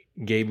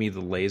gave me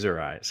the laser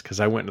eyes because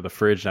I went into the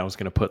fridge and I was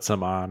going to put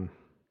some on.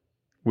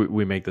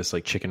 We make this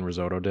like chicken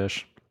risotto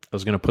dish. I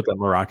was going to put that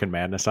Moroccan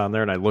Madness on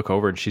there, and I look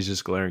over and she's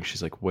just glaring.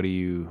 She's like, what are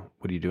you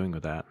doing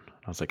with that?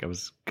 I was like, I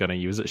was going to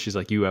use it. She's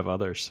like, you have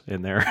others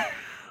in there.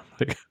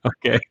 Like,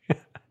 okay.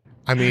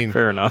 I mean,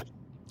 fair enough.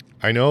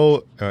 I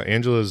know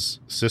Angela's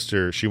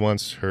sister, she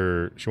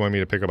wanted me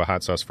to pick up a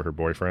hot sauce for her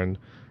boyfriend.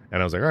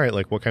 And I was like, all right,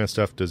 like, what kind of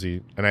stuff does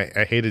he... And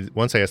I hated...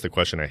 Once I asked the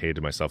question, I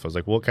hated myself. I was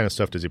like, well, what kind of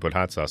stuff does he put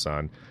hot sauce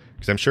on?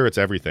 Because I'm sure it's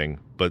everything,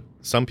 but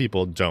some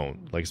people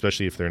don't. Like,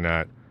 especially if they're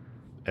not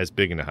as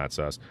big into hot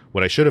sauce.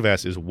 What I should have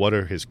asked is, what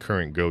are his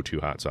current go-to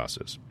hot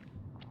sauces?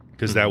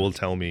 Because that will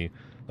tell me,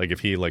 like,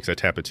 if he likes a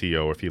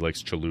Tapatio, or if he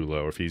likes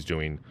Cholula, or if he's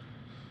doing,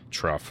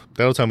 truff.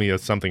 That'll tell me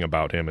something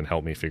about him and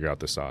help me figure out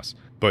the sauce.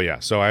 But yeah,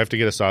 so I have to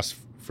get a sauce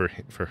for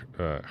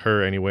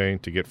her anyway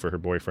to get for her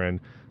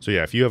boyfriend. So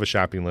yeah, if you have a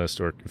shopping list,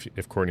 or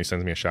if Courtney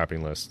sends me a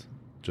shopping list,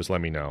 just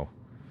let me know.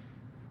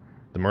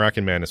 The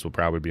Moroccan Madness will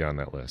probably be on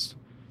that list.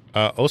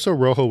 Oso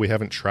Rojo we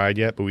haven't tried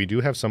yet, but we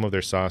do have some of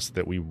their sauce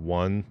that we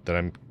won that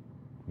I'm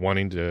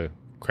wanting to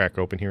crack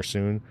open here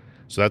soon.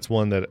 So that's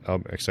one that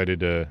I'm excited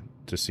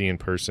to see in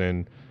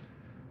person.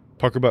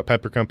 Pucker Butt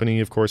Pepper Company,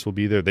 of course, will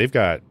be there. They've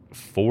got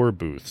 4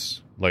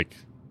 booths. Like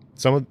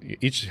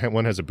each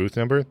one has a booth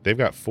number. They've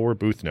got 4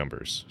 booth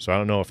numbers. So I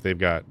don't know if they've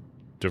got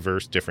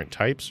diverse different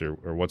types or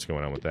what's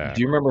going on with that.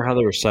 Do you remember how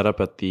they were set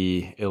up at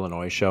the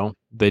Illinois show?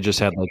 They just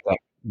had like that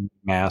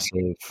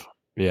massive,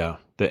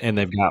 and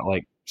they've got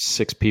like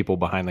 6 people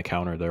behind the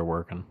counter there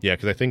working. Yeah,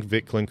 because I think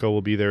Vic Klinko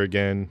will be there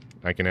again.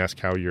 I can ask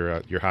how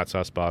your hot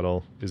sauce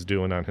bottle is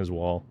doing on his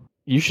wall.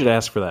 You should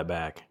ask for that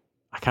back.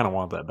 I kind of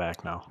want that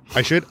back now.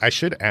 I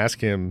should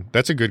ask him.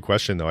 That's a good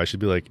question, though. I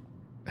should be like,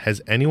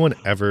 has anyone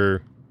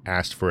ever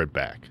asked for it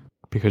back?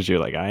 Because you're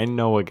like, I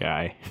know a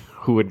guy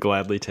who would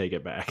gladly take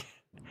it back.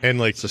 And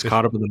like, just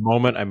caught up in the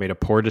moment. I made a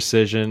poor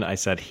decision. I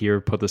said,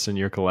 here, put this in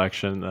your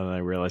collection. And I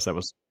realized that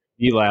was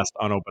the last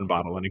unopened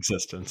bottle in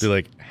existence. Be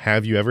like,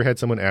 have you ever had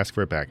someone ask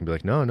for it back? And be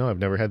like, no, I've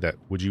never had that.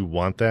 Would you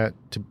want that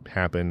to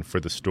happen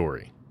for the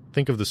story?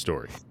 Think of the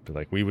story. Be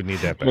like, we would need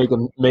that back.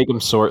 Make them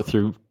sort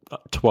through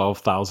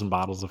 12,000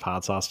 bottles of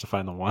hot sauce to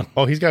find the one.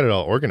 Oh, he's got it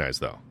all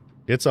organized, though.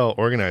 It's all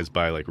organized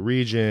by like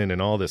region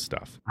and all this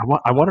stuff.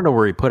 I want to know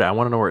where he put it. I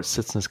want to know where it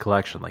sits in his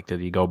collection. Like,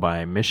 did he go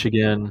by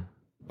Michigan?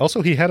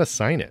 Also, he had to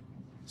sign it.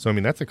 So, I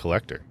mean, that's a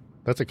collector.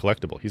 That's a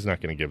collectible. He's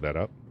not going to give that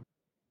up.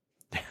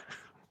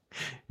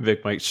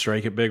 Vic might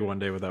strike it big one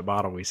day with that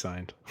bottle we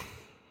signed.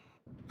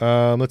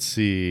 Let's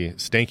see.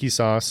 Stanky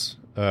sauce.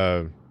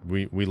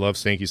 We love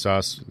Stanky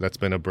sauce. That's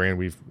been a brand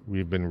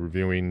we've been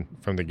reviewing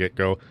from the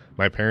get-go.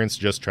 My parents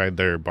just tried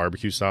their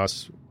barbecue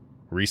sauce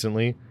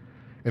recently,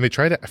 and they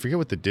tried it. I forget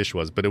what the dish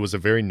was, but it was a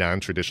very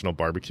non-traditional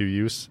barbecue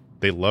use.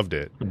 They loved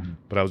it,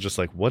 but I was just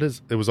like, what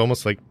is? It was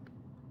almost like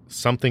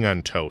something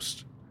on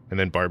toast, and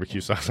then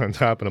barbecue sauce on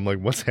top, and I'm like,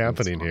 what's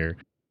happening here?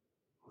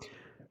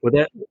 With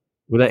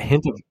that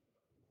hint of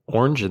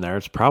orange in there,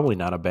 it's probably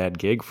not a bad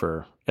gig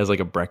as like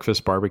a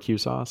breakfast barbecue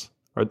sauce.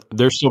 Or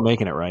they're still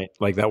making it, right?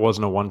 Like that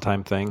wasn't a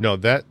one-time thing. No,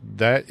 that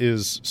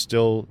is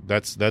still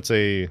that's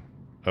a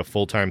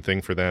full-time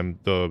thing for them.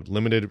 The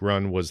limited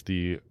run was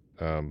the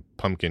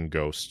pumpkin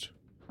ghost.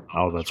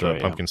 Oh, that's right.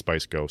 Pumpkin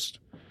spice ghost.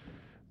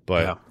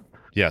 But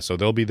yeah, so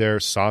they'll be there.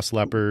 Sauce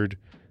Leopard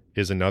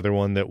is another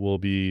one that will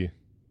be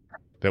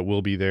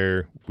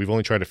there. We've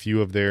only tried a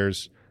few of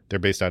theirs. They're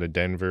based out of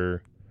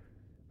Denver.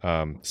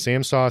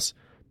 Sam Sauce.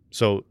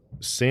 So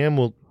Sam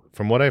will,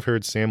 from what I've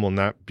heard, Sam will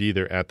not be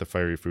there at the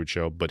Fiery Food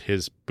Show, but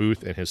his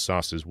booth and his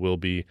sauces will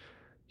be.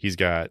 He's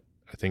got,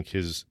 I think,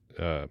 his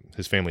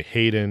family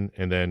Hayden,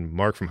 and then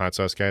Mark from Hot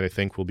Sauce Guide, I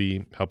think, will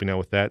be helping out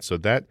with that. So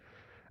that,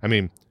 I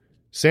mean,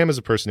 Sam is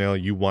a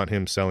personality. You want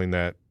him selling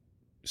that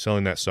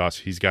sauce.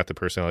 He's got the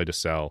personality to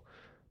sell.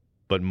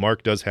 But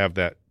Mark does have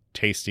that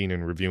tasting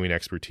and reviewing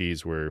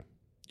expertise where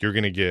you're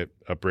going to get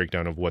a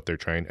breakdown of what they're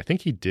trying. I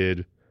think he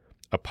did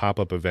a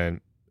pop-up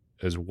event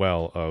as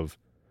well of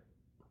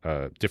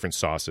different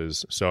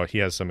sauces. So he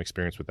has some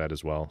experience with that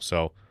as well.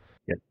 So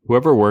yeah.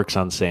 Whoever works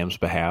on Sam's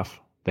behalf,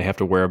 they have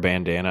to wear a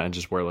bandana and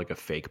just wear like a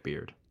fake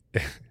beard.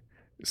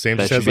 Sam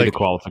that just has should be like the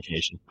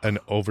qualification. An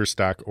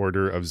overstock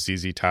order of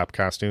ZZ Top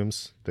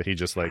costumes that he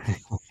just like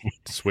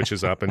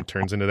switches up and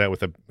turns into that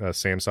with a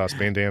Sam sauce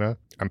bandana.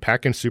 I'm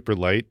packing super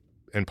light,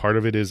 and part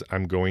of it is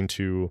I'm going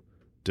to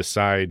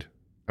decide.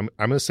 I'm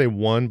going to say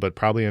one, but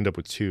probably end up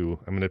with 2.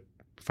 I'm going to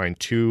find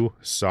 2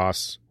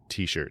 sauce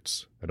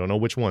T-shirts. I don't know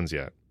which ones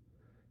yet,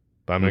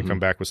 but I'm going to come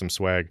back with some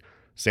swag.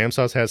 Sam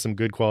Sauce has some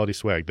good quality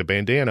swag. The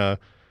bandana,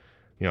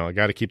 I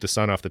got to keep the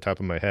sun off the top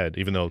of my head,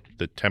 even though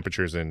the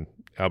temperatures in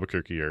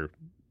Albuquerque are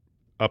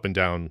up and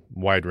down,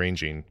 wide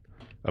ranging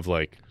of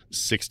like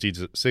 60s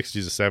to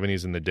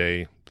 70s in the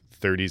day,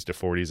 30s to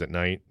 40s at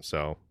night.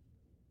 So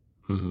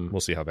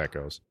we'll see how that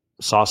goes.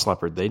 Sauce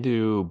Leopard, they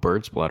do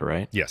bird's blood,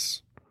 right?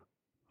 Yes.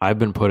 I've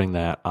been putting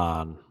that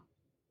on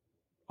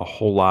a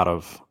whole lot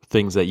of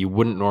things that you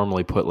wouldn't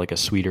normally put like a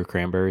sweeter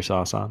cranberry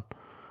sauce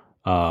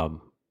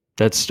on.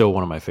 That's still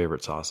one of my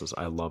favorite sauces.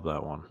 I love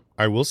that one.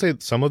 I will say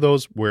some of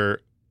those where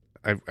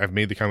I've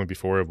made the comment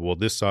before of, well,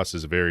 this sauce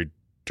is very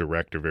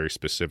direct or very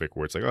specific,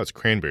 where it's like, oh, it's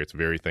cranberry, it's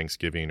very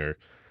Thanksgiving, or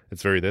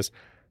it's very this.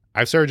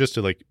 I've started just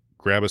to like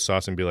grab a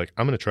sauce and be like,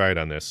 I'm going to try it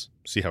on this,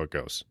 see how it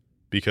goes.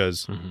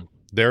 Because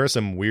there are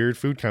some weird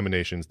food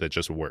combinations that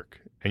just work.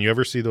 And you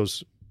ever see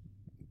those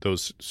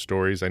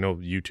stories? I know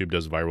YouTube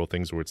does viral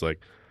things where it's like,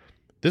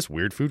 this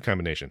weird food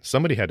combination.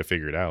 Somebody had to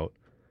figure it out.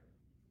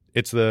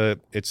 It's the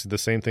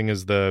same thing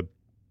as the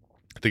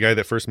guy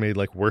that first made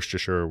like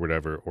Worcestershire or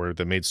whatever, or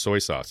that made soy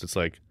sauce. It's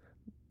like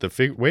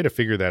the way to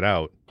figure that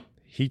out.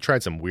 He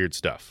tried some weird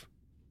stuff,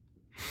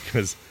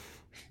 because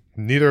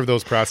neither of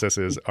those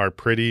processes are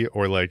pretty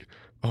or like,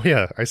 oh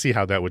yeah, I see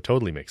how that would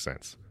totally make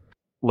sense.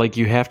 like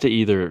you have to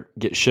either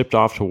get shipped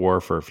off to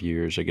war for a few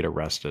years or get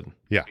arrested.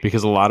 Yeah.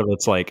 Because a lot of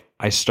it's like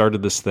I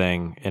started this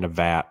thing in a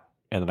vat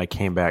and then I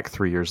came back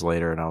 3 years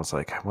later and I was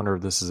like, I wonder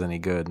if this is any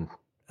good.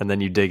 And then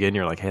you dig in,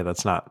 you're like, hey,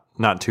 that's not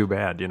too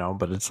bad,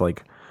 But it's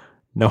like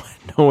no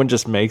one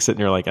just makes it and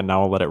you're like, and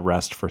now I'll let it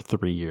rest for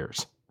 3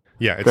 years.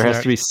 Yeah. There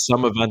has to be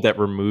some event that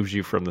removes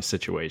you from the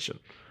situation.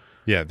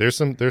 Yeah, there's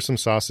some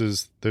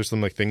sauces, there's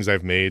some like things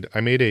I've made. I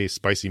made a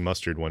spicy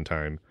mustard one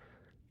time.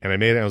 And I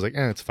made it, I was like,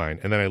 it's fine.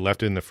 And then I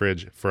left it in the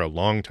fridge for a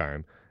long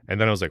time. And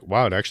then I was like,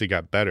 wow, it actually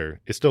got better.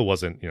 It still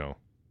wasn't,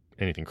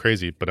 anything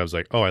crazy. But I was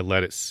like, I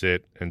let it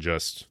sit and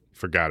just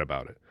forgot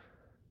about it.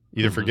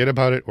 Either forget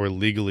about it or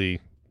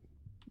legally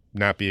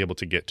not be able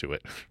to get to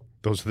it.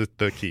 Those are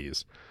the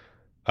keys.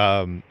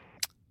 The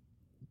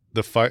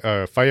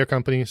Faya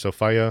company, so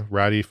Faya,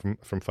 Roddy from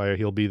Faya,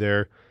 he'll be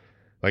there.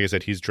 Like I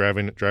said, he's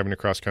driving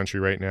across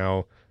country right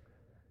now.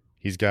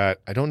 He's got,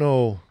 I don't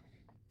know,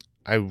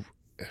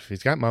 if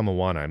he's got Mama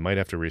Juana, I might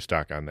have to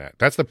restock on that.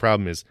 That's the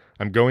problem is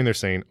I'm going there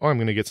saying, I'm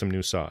going to get some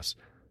new sauce.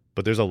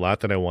 But there's a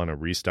lot that I want to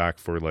restock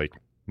for like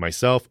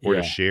myself or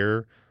to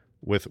share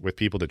with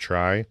people to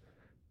try.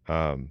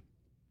 So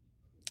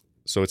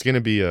it's going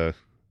to be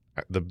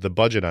the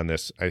budget on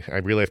this. I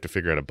really have to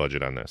figure out a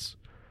budget on this.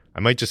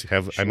 I might just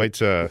have,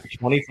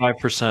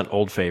 25%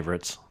 old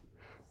favorites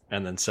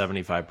and then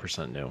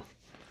 75% new.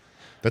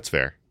 That's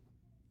fair.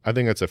 I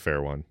think that's a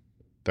fair one.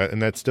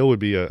 That still would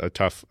be a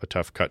tough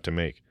cut to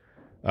make.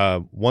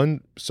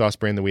 One sauce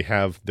brand that we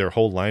have their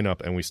whole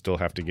lineup and we still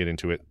have to get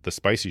into it, the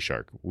Spicy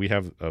Shark. We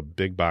have a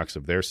big box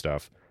of their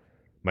stuff.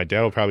 My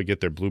dad will probably get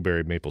their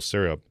blueberry maple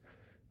syrup.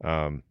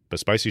 But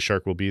Spicy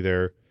Shark will be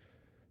there.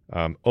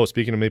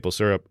 Speaking of maple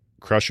syrup,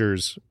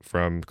 Crushers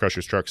from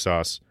Crushers Truck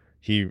Sauce,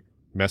 he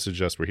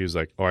messaged us where he was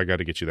like, I got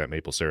to get you that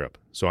maple syrup.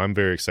 So I'm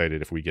very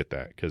excited if we get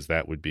that because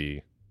that would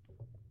be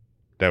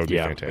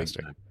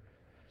fantastic.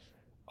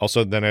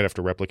 Also, then I'd have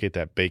to replicate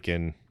that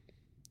bacon,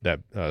 that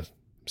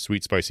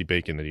sweet spicy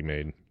bacon that he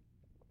made.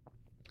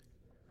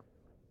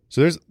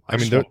 So there's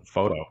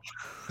photo.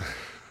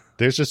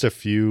 There's just a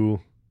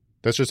few.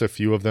 That's just a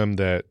few of them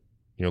that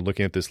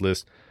looking at this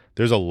list.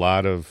 There's a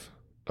lot of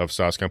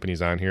sauce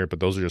companies on here, but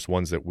those are just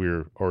ones that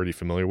we're already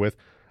familiar with.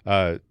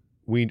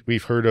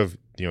 We've heard of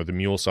the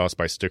Mule Sauce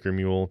by Sticker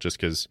Mule just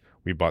because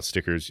we bought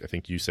stickers. I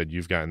think you said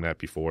you've gotten that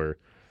before.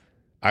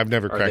 I've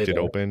never cracked it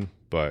open,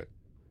 but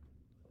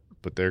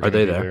they're going to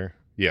be there.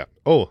 Yeah.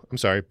 Oh, I'm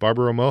sorry,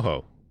 Barbaro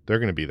Mojo. They're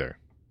going to be there.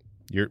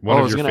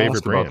 One of your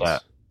favorite brands.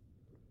 That.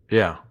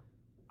 Yeah,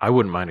 I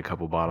wouldn't mind a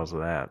couple bottles of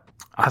that.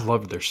 I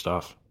love their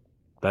stuff.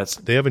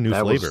 They have a new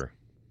flavor.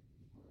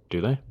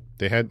 Do they?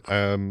 They had,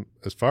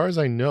 as far as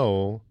I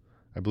know,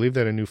 I believe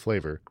they had a new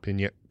flavor.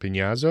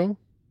 Piñazo,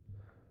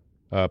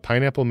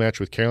 pineapple match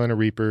with Carolina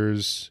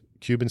Reapers,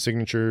 Cuban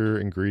signature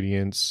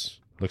ingredients.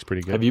 Looks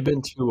pretty good. Have you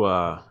been to?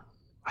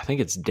 I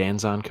think it's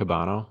Danzon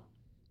Cabano.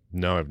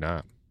 No, I've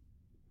not.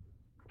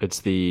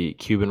 It's the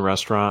Cuban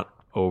restaurant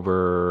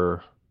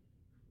over.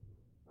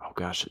 Oh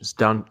gosh,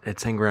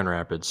 it's in Grand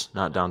Rapids,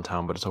 not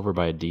downtown, but it's over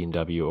by a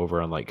D&W over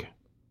on like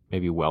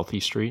maybe Wealthy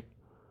Street.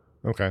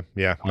 Okay,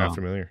 yeah, not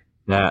familiar.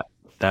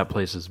 That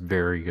place is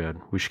very good.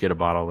 We should get a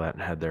bottle of that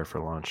and head there for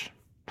lunch.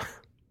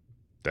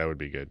 That would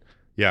be good.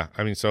 Yeah,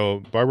 I mean,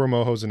 so Barbaro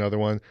Mojo is another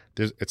one.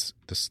 This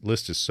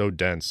list is so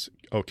dense.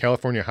 Oh,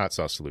 California Hot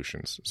Sauce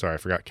Solutions. Sorry, I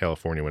forgot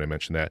California when I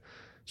mentioned that.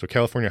 So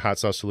California Hot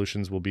Sauce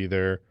Solutions will be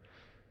there.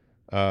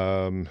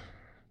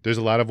 There's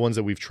a lot of ones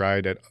that we've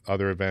tried at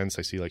other events.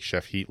 I see like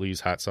Chef Heatley's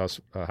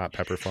Hot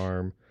Pepper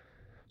Farm.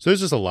 So there's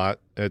just a lot.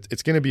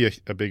 It's going to be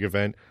a big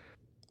event.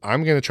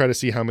 I'm going to try to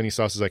see how many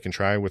sauces I can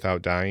try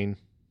without dying.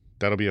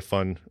 That'll be a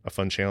fun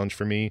challenge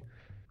for me.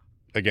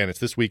 Again, it's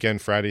this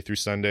weekend, Friday through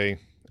Sunday.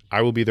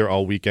 I will be there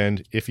all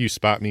weekend. If you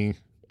spot me,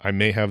 I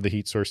may have the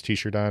Heat Source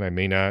t-shirt on. I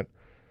may not.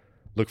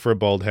 Look for a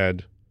bald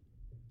head,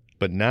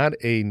 but not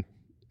a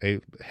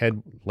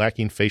head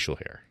lacking facial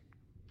hair.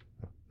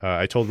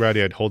 I told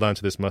Roddy I'd hold on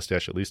to this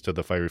mustache at least to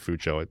the Fiery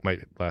Food Show. It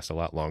might last a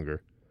lot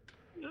longer.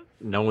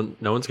 No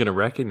one's going to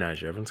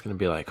recognize you. Everyone's going to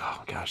be like,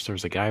 oh, gosh,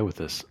 there's a guy with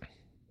this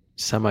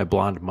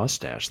semi-blonde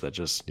mustache that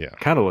just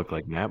kind of looked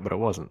like Matt, but it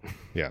wasn't.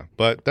 Yeah,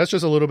 but that's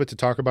just a little bit to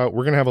talk about.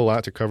 We're going to have a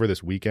lot to cover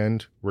this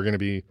weekend. I'm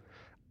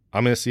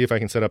going to see if I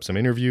can set up some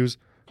interviews.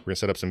 We're going to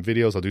set up some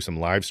videos. I'll do some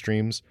live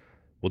streams.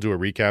 We'll do a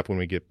recap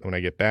when I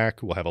get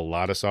back. We'll have a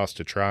lot of sauce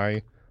to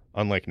try,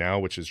 unlike now,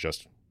 which is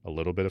just a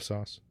little bit of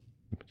sauce.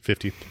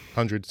 50,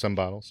 100 some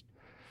bottles.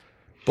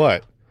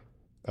 But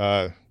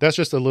that's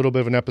just a little bit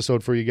of an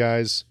episode for you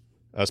guys.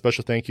 A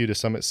special thank you to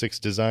Summit 6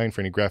 Design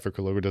for any graphic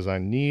or logo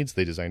design needs.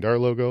 They designed our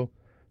logo.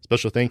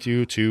 Special thank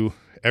you to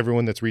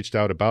everyone that's reached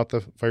out about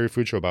the Fiery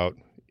Food Show, about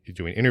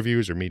doing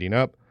interviews or meeting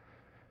up.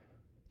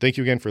 Thank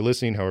you again for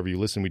listening. However you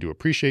listen, we do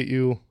appreciate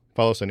you.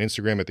 Follow us on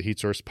Instagram at The Heat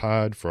Source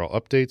Pod for all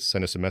updates.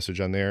 Send us a message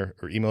on there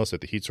or email us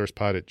at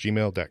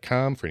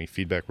theheatsourcepod@gmail.com for any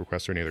feedback,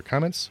 requests, or any other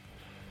comments.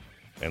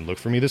 And look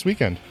for me this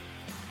weekend.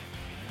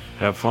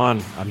 Have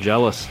fun. I'm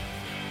jealous.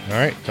 All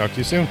right. Talk to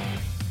you soon.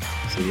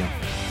 See ya.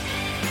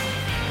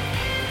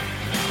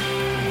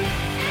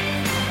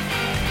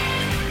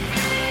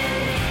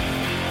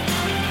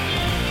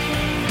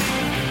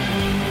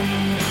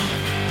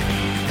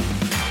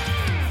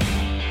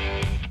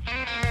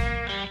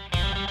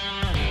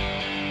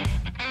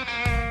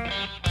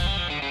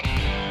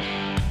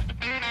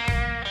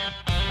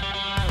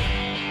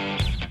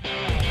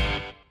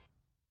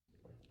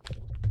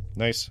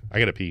 Nice. I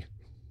gotta pee.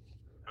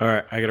 All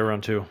right, I gotta run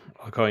too.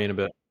 I'll call you in a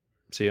bit.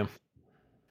 See you.